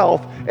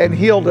Himself and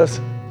healed us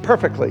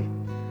perfectly.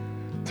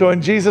 So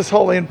in Jesus'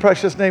 holy and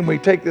precious name, we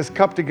take this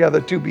cup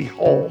together to be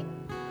whole.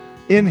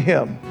 In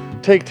Him,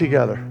 take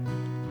together.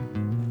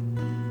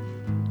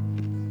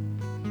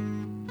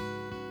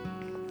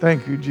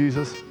 Thank you,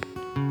 Jesus.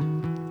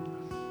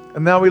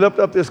 And now we lift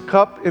up this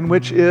cup in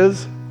which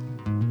is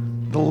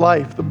the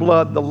life, the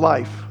blood, the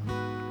life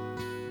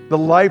the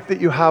life that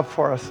you have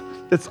for us.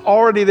 It's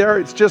already there.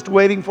 It's just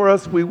waiting for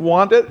us. We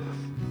want it.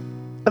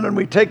 And when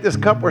we take this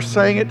cup, we're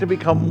saying it to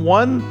become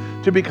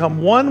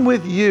one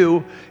with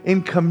you,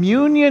 in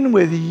communion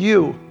with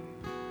you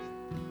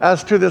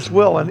as to this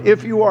will. And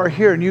if you are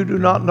here and you do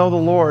not know the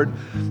Lord,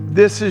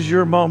 this is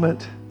your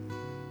moment.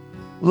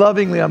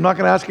 Lovingly, I'm not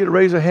going to ask you to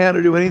raise a hand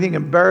or do anything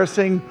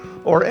embarrassing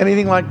or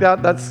anything like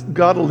that. That's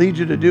God will lead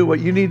you to do what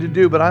you need to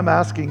do, but I'm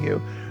asking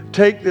you,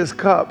 take this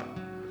cup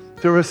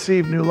to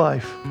receive new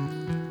life.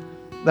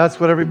 That's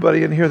what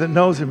everybody in here that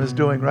knows him is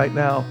doing right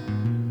now,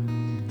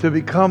 to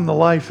become the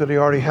life that he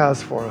already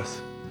has for us,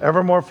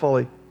 ever more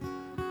fully,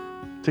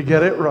 to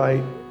get it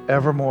right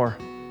evermore.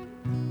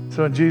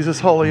 So in Jesus'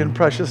 holy and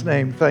precious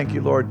name, thank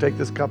you, Lord. Take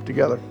this cup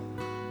together.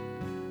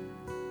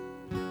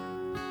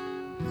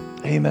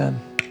 Amen.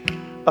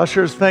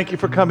 Ushers, thank you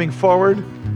for coming forward.